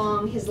pass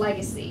along his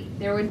legacy.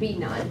 There would be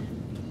none.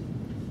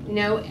 You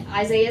know,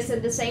 Isaiah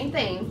said the same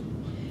thing.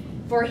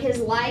 For his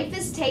life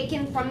is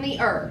taken from the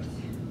earth.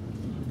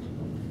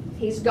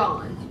 He's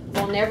gone.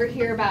 We'll never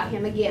hear about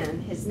him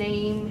again. His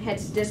name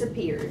has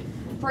disappeared.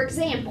 For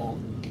example,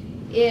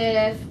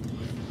 if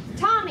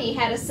Tommy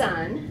had a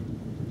son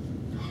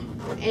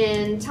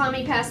and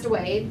Tommy passed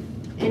away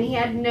and he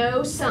had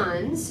no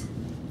sons,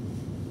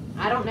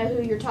 I don't know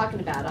who you're talking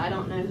about. I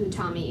don't know who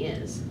Tommy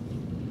is.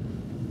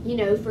 You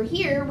know, for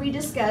here we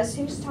discuss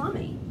who's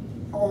Tommy.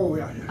 Oh,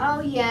 yeah. Oh,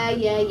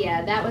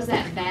 yeah. That was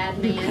that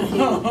bad man who,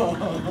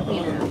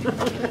 you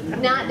know,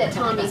 not that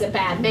Tommy's a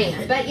bad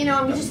man, but, you know,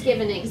 I'm just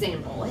giving an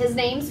example. His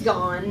name's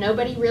gone.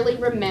 Nobody really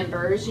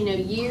remembers. You know,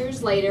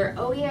 years later,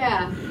 oh,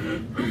 yeah,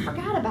 I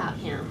forgot about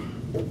him.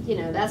 You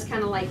know, that's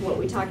kind of like what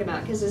we talk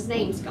about because his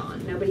name's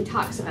gone. Nobody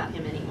talks about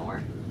him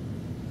anymore,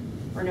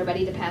 or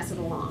nobody to pass it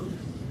along.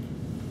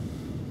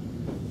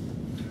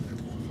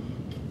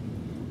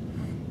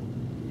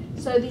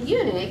 So the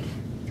eunuch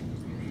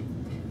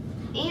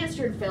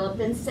answered Philip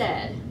and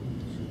said,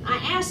 "I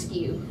ask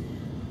you,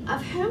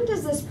 of whom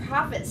does this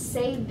prophet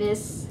say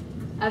this,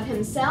 of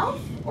himself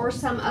or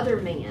some other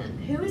man?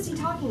 Who is he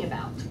talking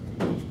about?"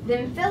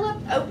 Then Philip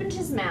opened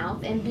his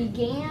mouth and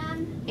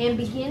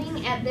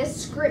beginning at this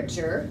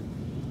scripture,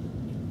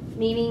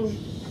 meaning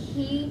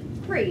he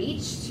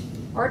preached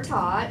or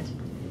taught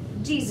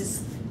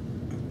Jesus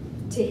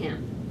to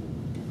him.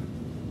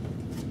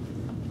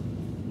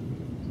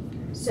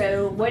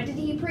 So what did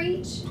he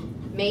preach?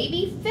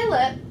 Maybe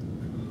Philip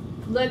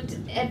looked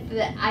at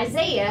the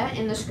Isaiah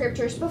in the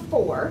scriptures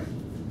before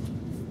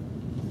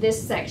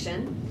this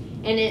section,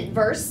 and in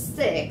verse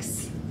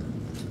 6,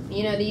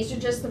 you know, these are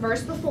just the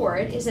verse before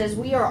it. It says,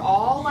 "We are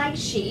all like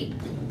sheep,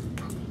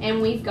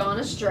 and we've gone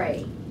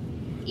astray.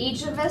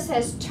 Each of us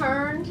has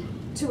turned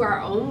to our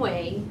own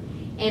way,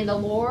 and the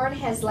Lord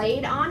has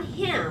laid on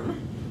him,"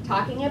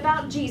 talking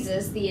about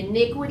Jesus, "the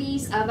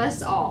iniquities of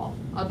us all.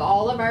 Of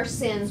all of our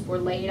sins were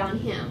laid on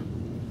him."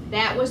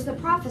 That was the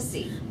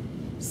prophecy.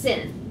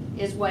 Sin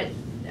is what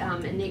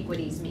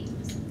iniquities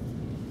means.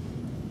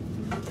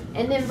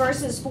 And then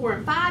verses 4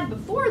 and 5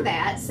 before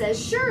that says,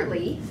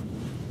 "Surely,"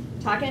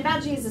 talking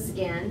about Jesus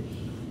again,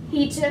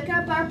 "he took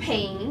up our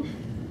pain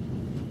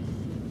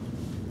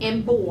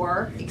and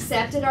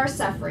accepted our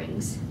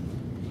sufferings.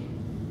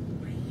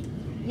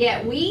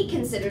 Yet we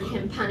considered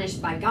him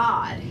punished by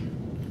God."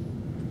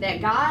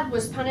 That God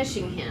was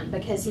punishing him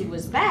because he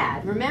was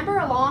bad. Remember,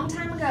 a long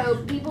time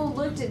ago, people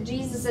looked at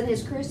Jesus and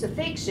his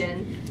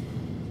crucifixion.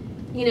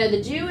 You know,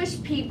 the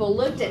Jewish people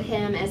looked at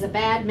him as a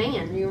bad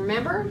man. You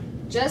remember?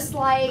 Just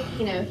like,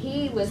 you know,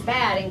 he was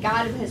bad and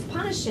God was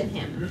punishing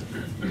him.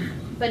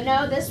 But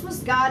no, this was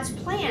God's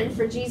plan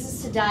for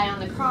Jesus to die on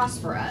the cross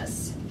for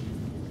us.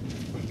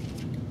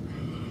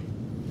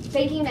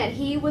 Thinking that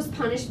he was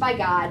punished by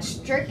God,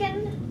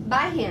 stricken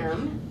by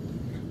him,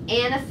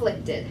 and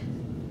afflicted.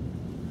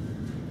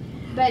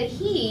 But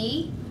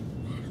he,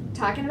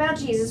 talking about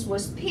Jesus,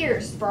 was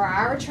pierced for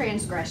our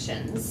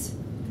transgressions,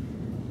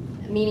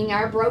 meaning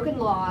our broken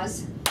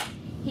laws.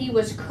 He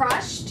was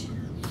crushed,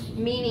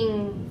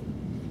 meaning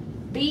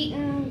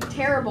beaten,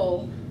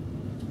 terrible,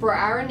 for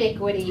our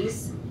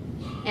iniquities.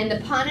 And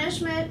the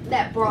punishment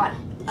that brought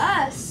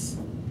us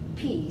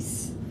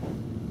peace,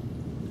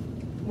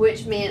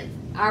 which meant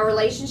our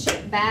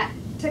relationship back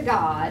to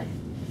God,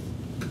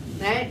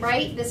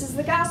 right? This is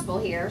the gospel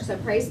here, so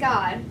praise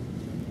God,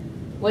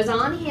 was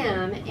on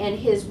him, and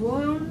his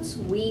wounds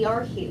we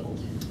are healed.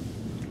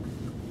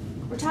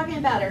 We're talking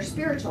about our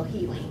spiritual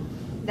healing,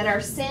 that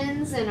our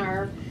sins and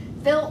our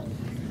filth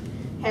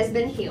has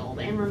been healed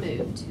and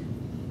removed.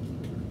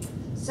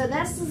 So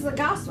this is the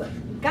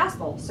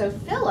gospel. So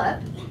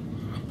Philip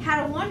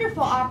had a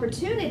wonderful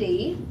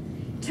opportunity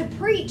to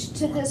preach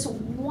to this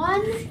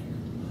one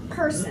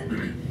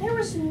person. There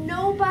was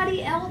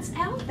nobody else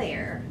out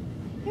there.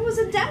 It was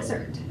a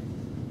desert.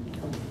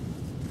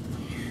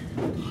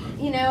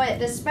 You know, at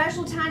the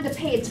special time to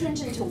pay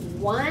attention to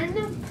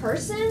one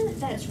person,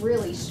 that's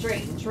really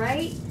strange,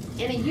 right?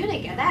 And a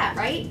eunuch at that,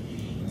 right?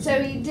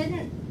 So he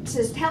didn't,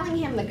 just telling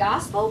him the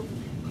gospel.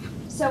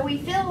 So we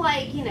feel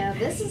like, you know,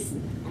 this is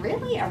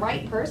really a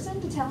right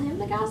person to tell him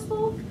the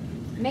gospel.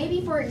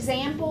 Maybe, for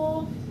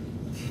example,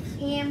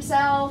 he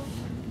himself,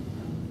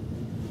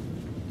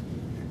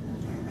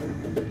 I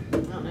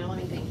don't know, let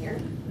me think here,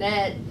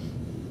 that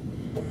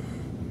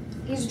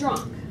he's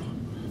drunk.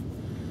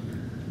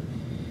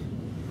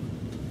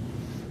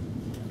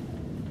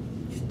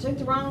 Took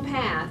the wrong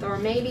path, or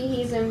maybe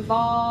he's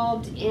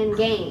involved in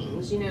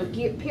gangs, you know,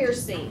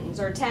 piercings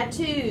or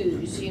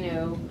tattoos, you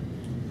know,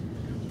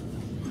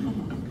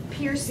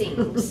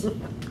 piercings.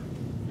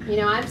 You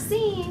know, I've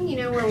seen, you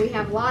know, where we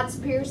have lots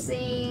of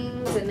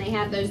piercings and they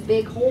have those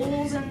big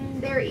holes in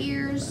their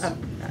ears,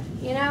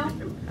 you know,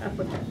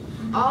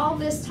 all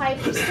this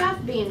type of stuff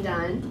being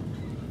done,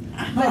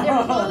 but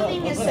their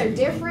clothing is so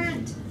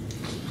different,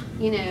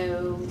 you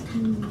know,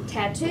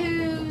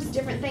 tattoos,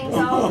 different things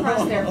all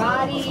across their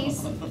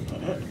bodies.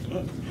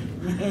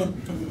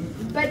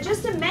 But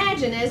just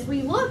imagine, as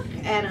we look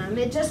at him,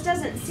 it just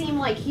doesn't seem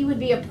like he would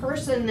be a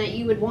person that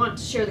you would want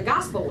to share the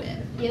gospel with,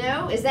 you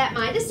know. Is that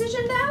my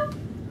decision, though?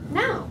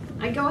 No.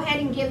 I go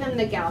ahead and give him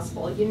the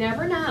gospel. You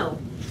never know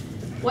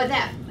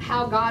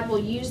how God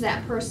will use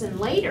that person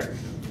later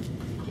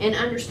and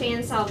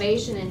understand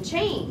salvation and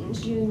change.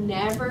 You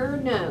never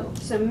know.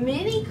 So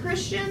many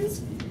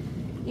Christians,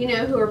 you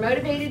know, who are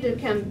motivated to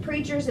become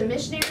preachers and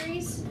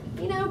missionaries,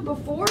 you know,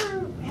 before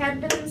had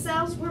been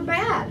themselves were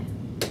bad.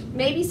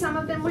 Maybe some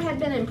of them had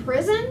been in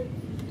prison,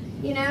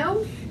 you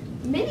know,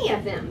 many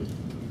of them.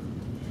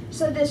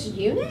 So this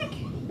eunuch,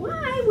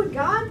 why would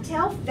God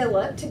tell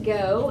Philip to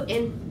go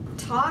and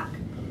talk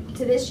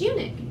to this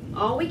eunuch?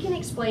 All we can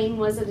explain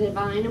was a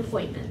divine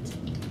appointment.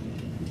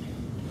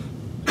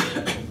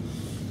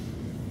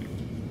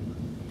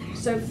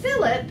 So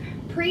Philip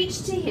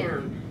preached to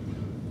him.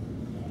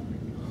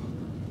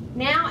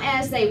 Now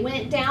as they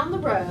went down the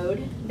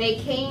road, they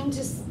came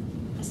to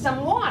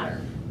some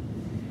water.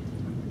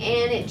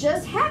 And it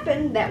just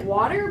happened that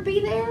water would be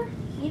there.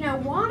 You know,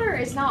 water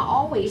is not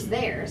always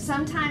there.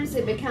 Sometimes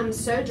it becomes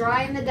so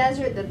dry in the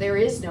desert that there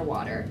is no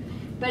water.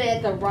 But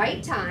at the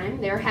right time,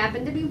 there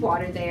happened to be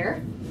water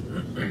there.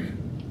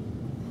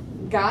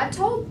 God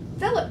told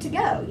Philip to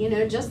go. You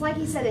know, just like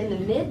he said, in the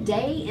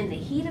midday, in the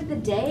heat of the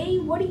day,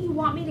 what do you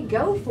want me to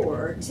go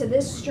for? To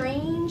this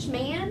strange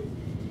man?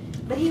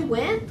 But he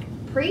went,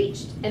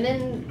 preached, and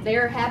then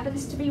there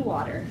happens to be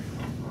water.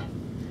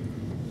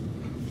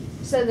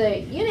 So the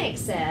eunuch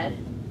said,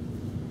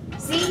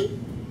 see,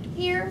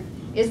 here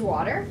is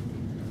water.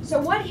 So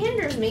what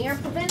hinders me or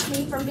prevents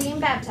me from being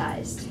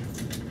baptized?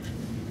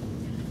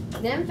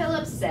 Then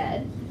Philip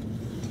said,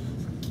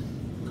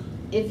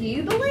 if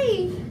you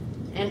believe,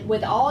 and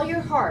with all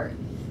your heart,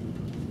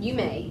 you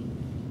may.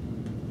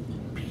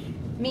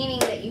 Meaning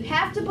that you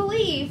have to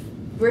believe,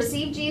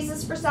 receive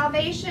Jesus for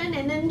salvation,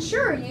 and then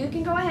sure, you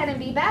can go ahead and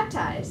be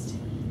baptized.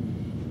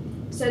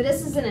 So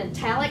this is in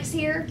italics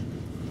here.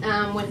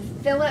 When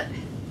Philip,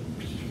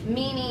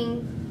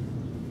 meaning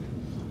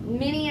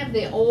many of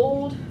the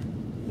old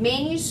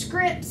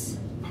manuscripts,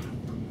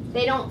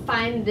 they don't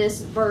find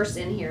this verse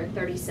in here,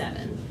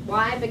 37.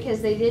 Why?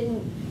 Because they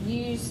didn't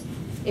use,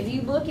 if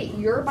you look at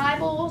your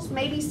Bibles,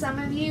 maybe some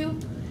of you,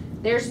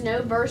 there's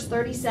no verse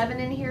 37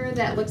 in here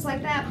that looks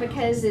like that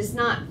because it's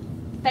not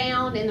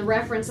found in the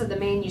reference of the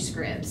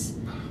manuscripts.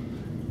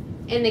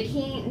 In the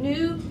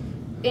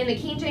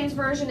King James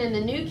Version and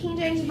the New King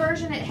James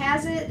Version, it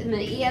has it, and the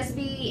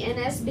ESV,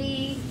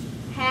 NSB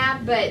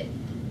have, but,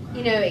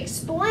 you know,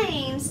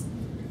 explains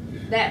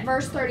that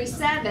verse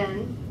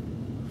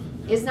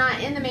 37 is not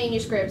in the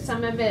manuscript.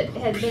 Some of it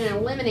had been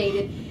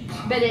eliminated,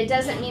 but it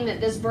doesn't mean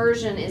that this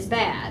version is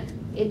bad.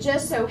 It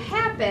just so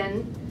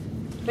happened,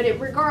 but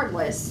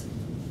regardless,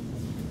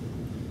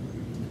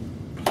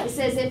 it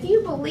says, if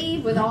you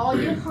believe with all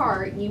your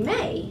heart, you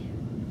may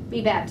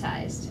be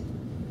baptized.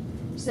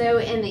 So,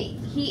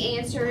 he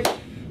answered,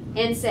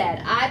 and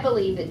said, I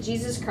believe that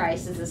Jesus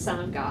Christ is the Son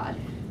of God,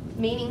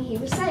 meaning he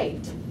was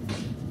saved,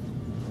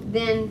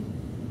 then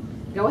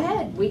go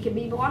ahead. We can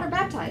be water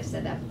baptized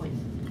at that point.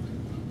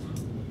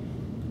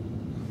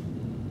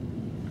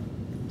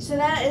 So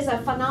that is a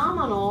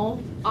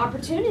phenomenal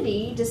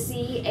opportunity to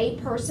see a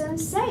person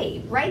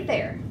saved right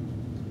there.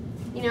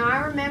 You know,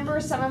 I remember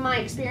some of my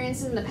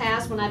experiences in the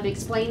past when I've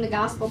explained the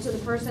gospel to the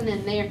person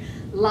and their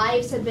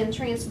lives have been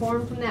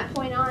transformed from that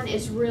point on.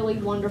 It's really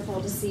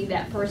wonderful to see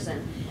that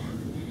person,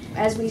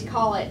 as we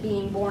call it,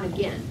 being born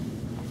again.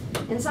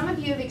 And some of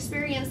you have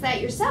experienced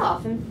that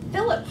yourself, and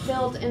Philip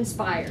felt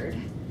inspired.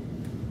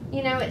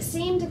 You know, it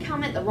seemed to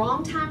come at the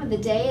wrong time of the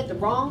day, at the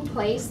wrong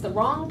place, the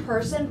wrong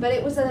person, but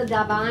it was a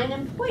divine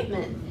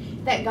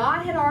appointment that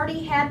God had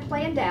already had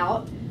planned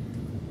out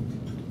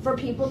for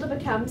people to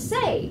become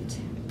saved,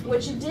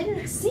 which it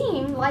didn't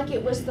seem like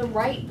it was the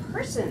right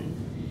person,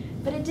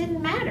 but it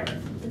didn't matter.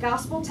 The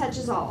gospel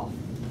touches all.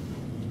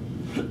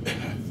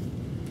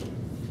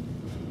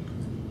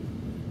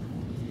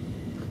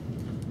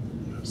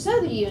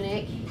 So the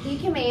eunuch, he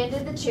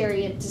commanded the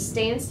chariot to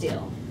stand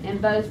still, and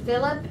both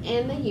Philip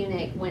and the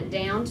eunuch went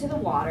down to the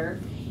water,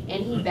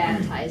 and he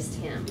baptized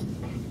him.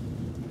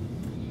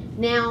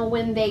 Now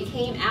when they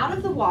came out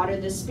of the water,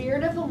 the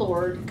Spirit of the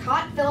Lord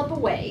caught Philip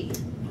away,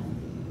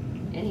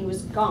 and he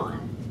was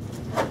gone,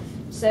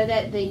 so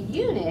that the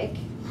eunuch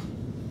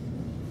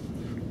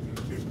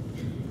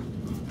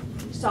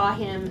saw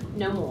him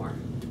no more.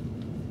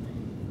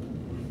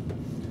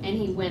 And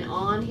he went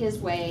on his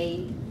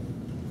way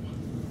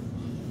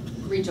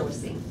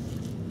rejoicing.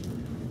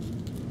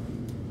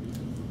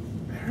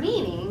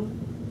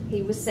 Meaning,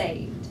 he was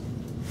saved.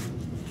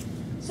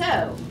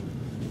 So,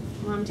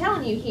 well, I'm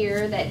telling you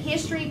here that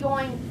history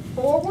going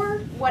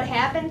forward, what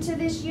happened to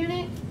this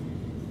eunuch,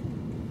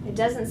 it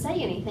doesn't say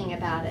anything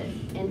about it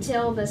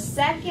until the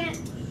second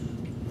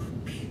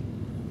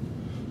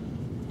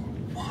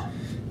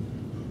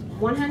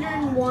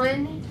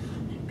 101,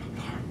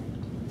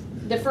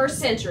 the first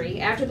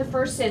century. After the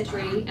first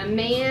century, a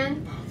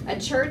man, a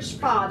church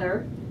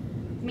father,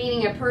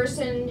 meaning a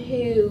person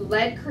who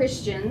led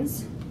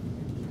Christians,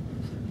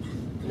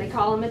 they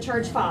call him a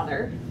church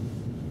father,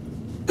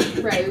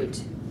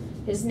 wrote,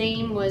 his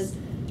name was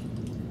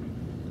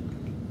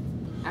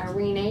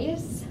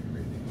Irenaeus.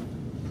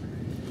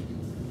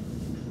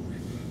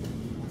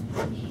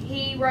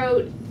 He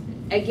wrote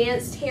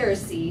against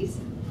heresies,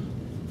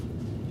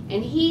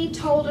 and he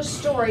told a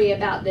story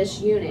about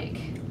this eunuch.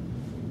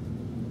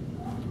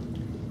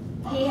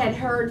 He had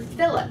heard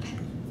Philip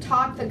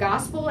talk the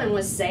gospel and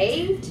was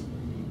saved,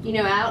 you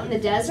know, out in the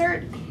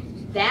desert.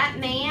 That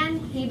man,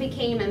 he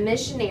became a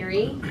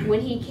missionary when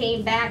he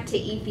came back to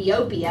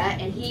Ethiopia,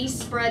 and he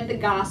spread the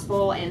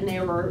gospel, and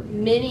there were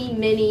many,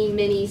 many,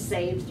 many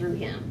saved through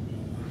him.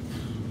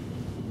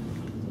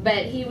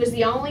 But he was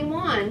the only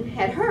one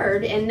had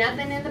heard, and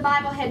nothing in the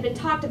Bible had been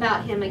talked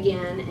about him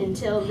again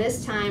until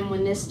this time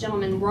when this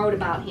gentleman wrote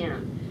about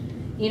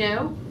him. You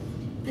know,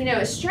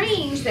 it's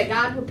strange that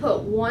God would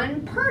put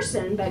one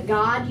person, but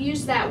God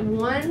used that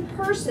one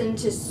person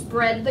to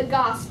spread the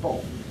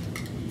gospel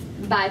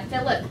by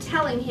Philip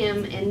telling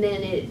him, and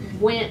then it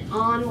went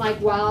on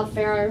like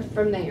wildfire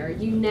from there.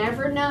 You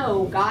never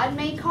know. God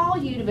may call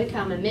you to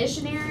become a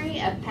missionary,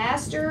 a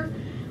pastor.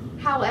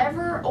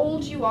 However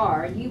old you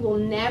are, you will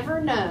never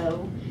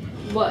know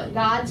what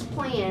God's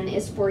plan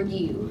is for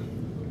you.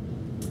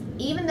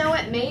 Even though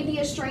it may be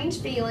a strange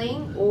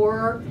feeling,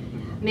 or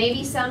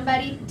maybe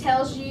somebody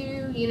tells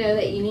you, you know,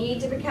 that you need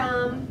to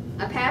become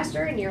a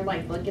pastor, and you're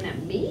like looking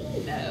at me?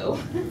 No.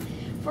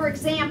 For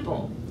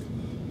example,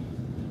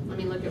 let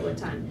me look at what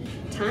time.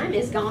 Time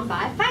has gone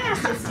by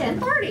fast. It's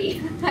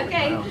 10:30.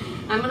 Okay, wow.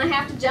 I'm going to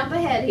have to jump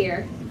ahead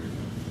here.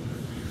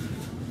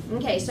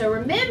 Okay, so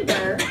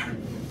remember,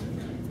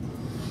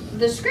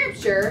 the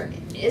scripture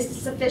is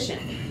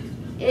sufficient.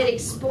 It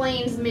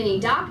explains many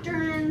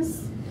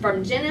doctrines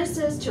from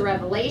Genesis to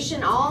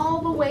Revelation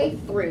all the way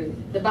through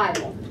the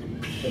Bible.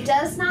 It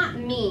does not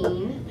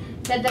mean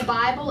that the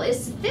Bible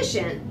is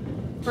sufficient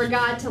for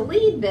God to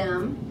lead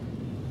them.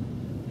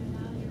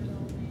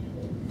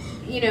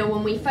 You know,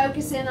 when we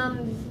focus in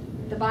on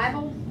the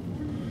Bible,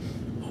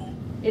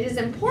 it is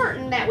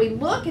important that we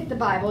look at the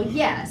Bible,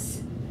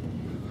 yes.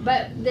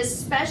 But this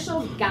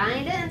special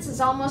guidance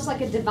is almost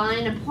like a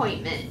divine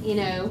appointment, you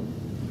know.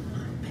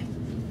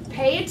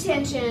 Pay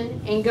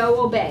attention and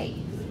go obey.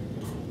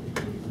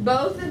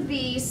 Both of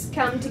these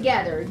come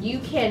together. You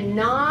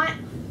cannot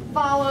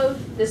follow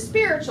the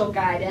spiritual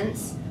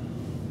guidance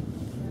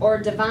or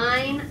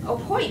divine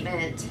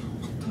appointment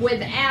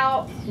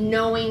without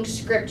knowing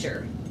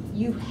Scripture.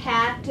 You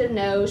have to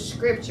know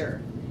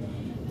Scripture.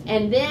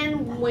 And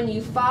then when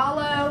you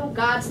follow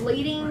God's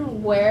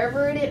leading,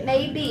 wherever it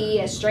may be,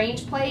 a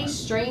strange place,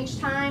 strange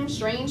time,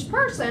 strange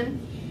person,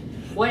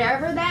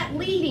 whatever that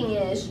leading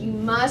is, you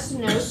must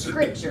know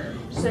Scripture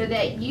so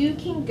that you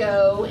can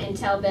go and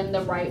tell them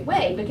the right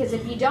way. Because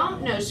if you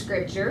don't know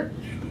Scripture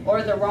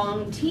or the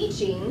wrong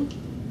teaching,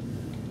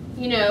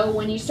 you know,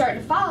 when you start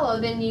to follow,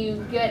 then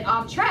you get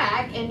off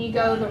track and you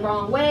go the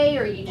wrong way,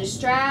 or you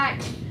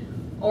distract,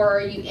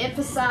 or you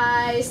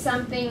emphasize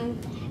something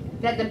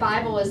that the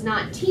Bible is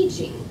not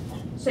teaching.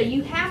 So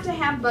you have to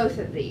have both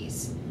of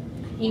these.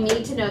 You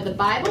need to know the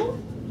Bible,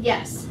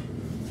 yes,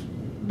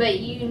 but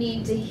you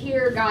need to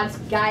hear God's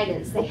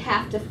guidance. They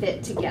have to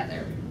fit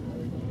together.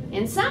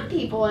 And some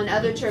people in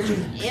other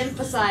churches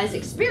emphasize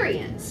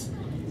experience.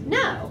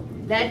 No,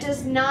 that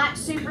does not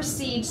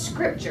supersede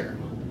Scripture.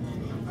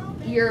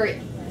 Your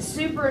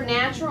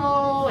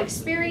supernatural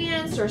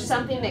experience or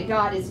something that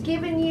God has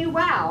given you,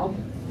 wow.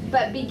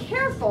 But be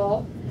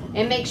careful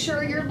and make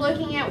sure you're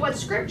looking at what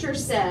Scripture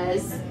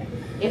says.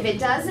 If it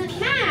doesn't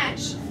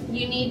match,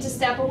 you need to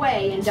step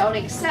away and don't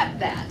accept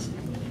that.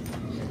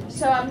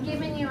 So I'm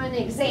giving you an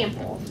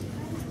example,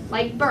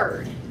 like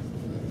bird.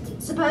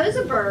 Suppose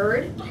a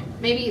bird,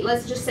 maybe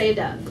let's just say a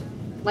dove,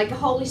 like a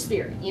Holy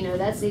Spirit. You know,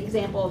 that's the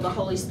example of the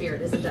Holy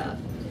Spirit is a dove.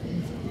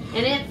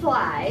 And it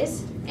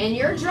flies, and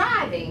you're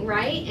driving,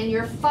 right? And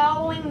you're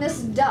following this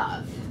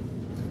dove.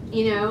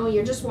 You know,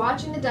 you're just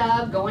watching the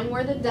dove, going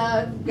where the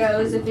dove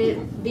goes. If it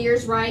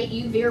veers right,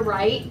 you veer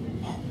right.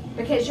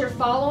 Because you're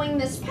following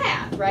this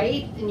path,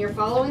 right? And you're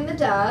following the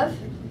dove,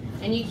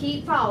 and you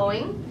keep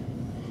following.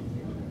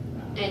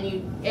 And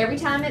you, every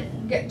time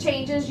it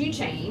changes, you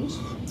change.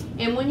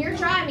 And when you're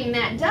driving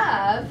that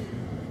dove,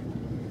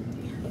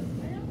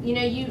 you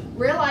know, you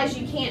realize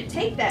you can't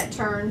take that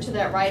turn to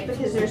that right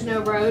because there's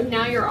no road.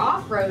 Now you're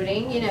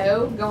off-roading, you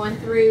know, going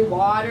through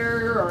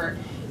water, or,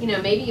 you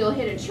know, maybe you'll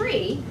hit a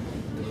tree.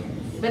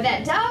 But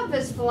that dove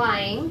is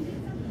flying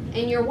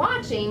and you're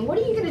watching. What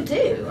are you going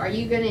to do? Are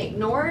you going to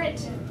ignore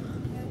it?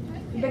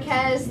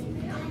 Because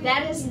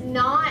that is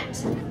not,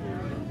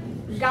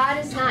 God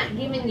is not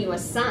giving you a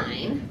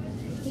sign.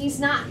 He's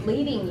not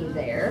leading you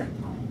there.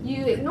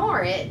 You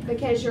ignore it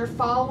because you're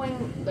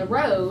following the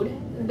road.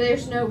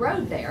 There's no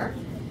road there.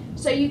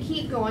 So you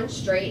keep going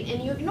straight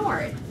and you ignore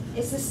it.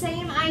 It's the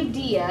same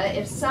idea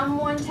if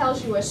someone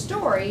tells you a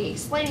story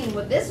explaining,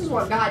 well, this is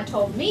what God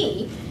told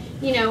me,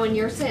 you know, and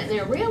you're sitting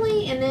there,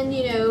 really? And then,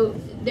 you know,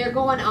 they're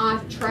going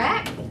off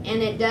track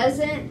and it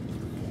doesn't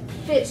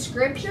fit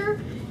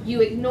Scripture,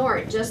 you ignore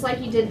it, just like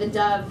you did the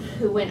dove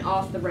who went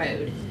off the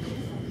road.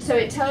 So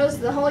it tells,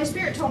 the Holy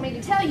Spirit told me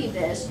to tell you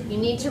this, you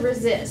need to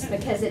resist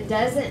because it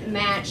doesn't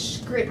match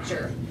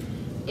Scripture.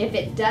 If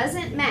it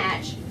doesn't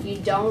match, you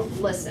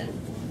don't listen.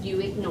 You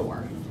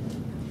ignore.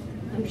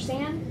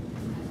 Understand?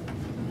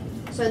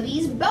 So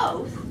these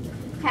both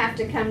have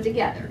to come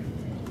together.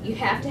 You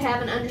have to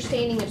have an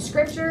understanding of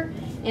Scripture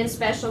and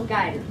special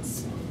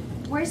guidance.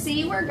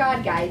 See where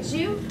God guides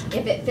you.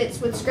 If it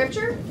fits with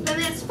Scripture, then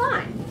that's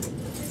fine.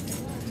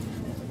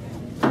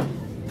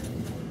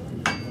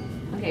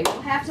 Okay,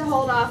 we'll have to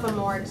hold off on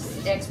more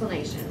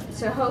explanation.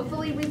 So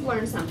hopefully we've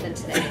learned something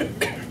today.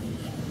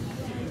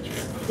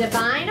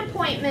 Divine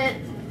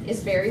appointment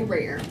is very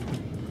rare.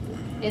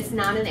 It's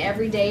not an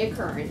everyday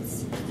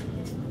occurrence.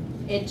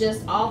 It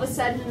just all of a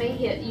sudden may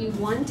hit you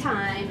one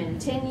time in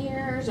 10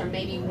 years or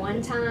maybe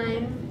one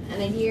time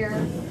in a year.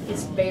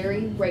 It's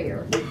very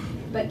rare.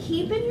 But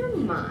keep in your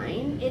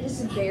mind, it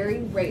is very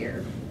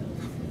rare.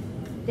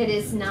 That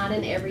it's not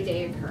an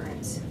everyday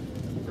occurrence.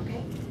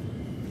 Okay?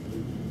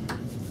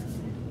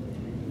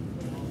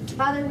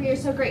 Father, we are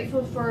so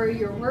grateful for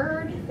your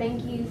word.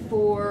 Thank you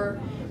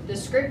for the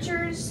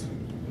Scriptures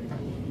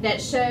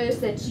that shows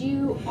that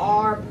you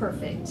are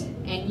perfect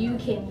and you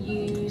can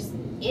use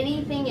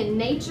anything in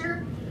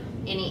nature,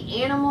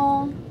 any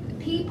animal,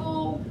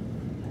 people,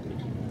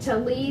 to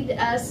lead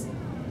us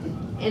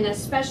in a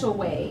special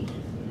way,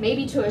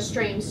 maybe to a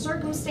strange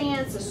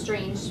circumstance, a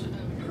strange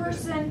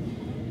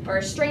person, or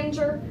a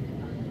stranger.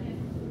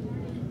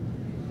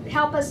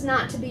 Help us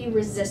not to be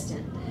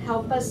resistant.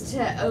 Help us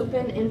to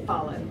open and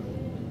follow.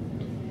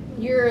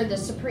 You're the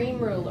supreme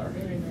ruler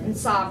and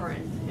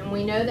sovereign, and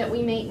we know that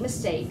we make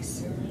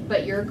mistakes,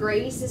 but your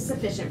grace is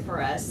sufficient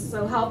for us.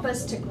 So help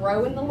us to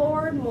grow in the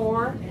Lord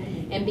more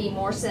and be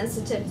more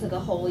sensitive to the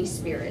Holy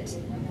Spirit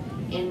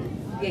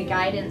and the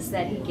guidance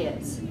that He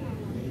gives.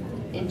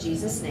 In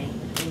Jesus' name,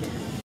 amen.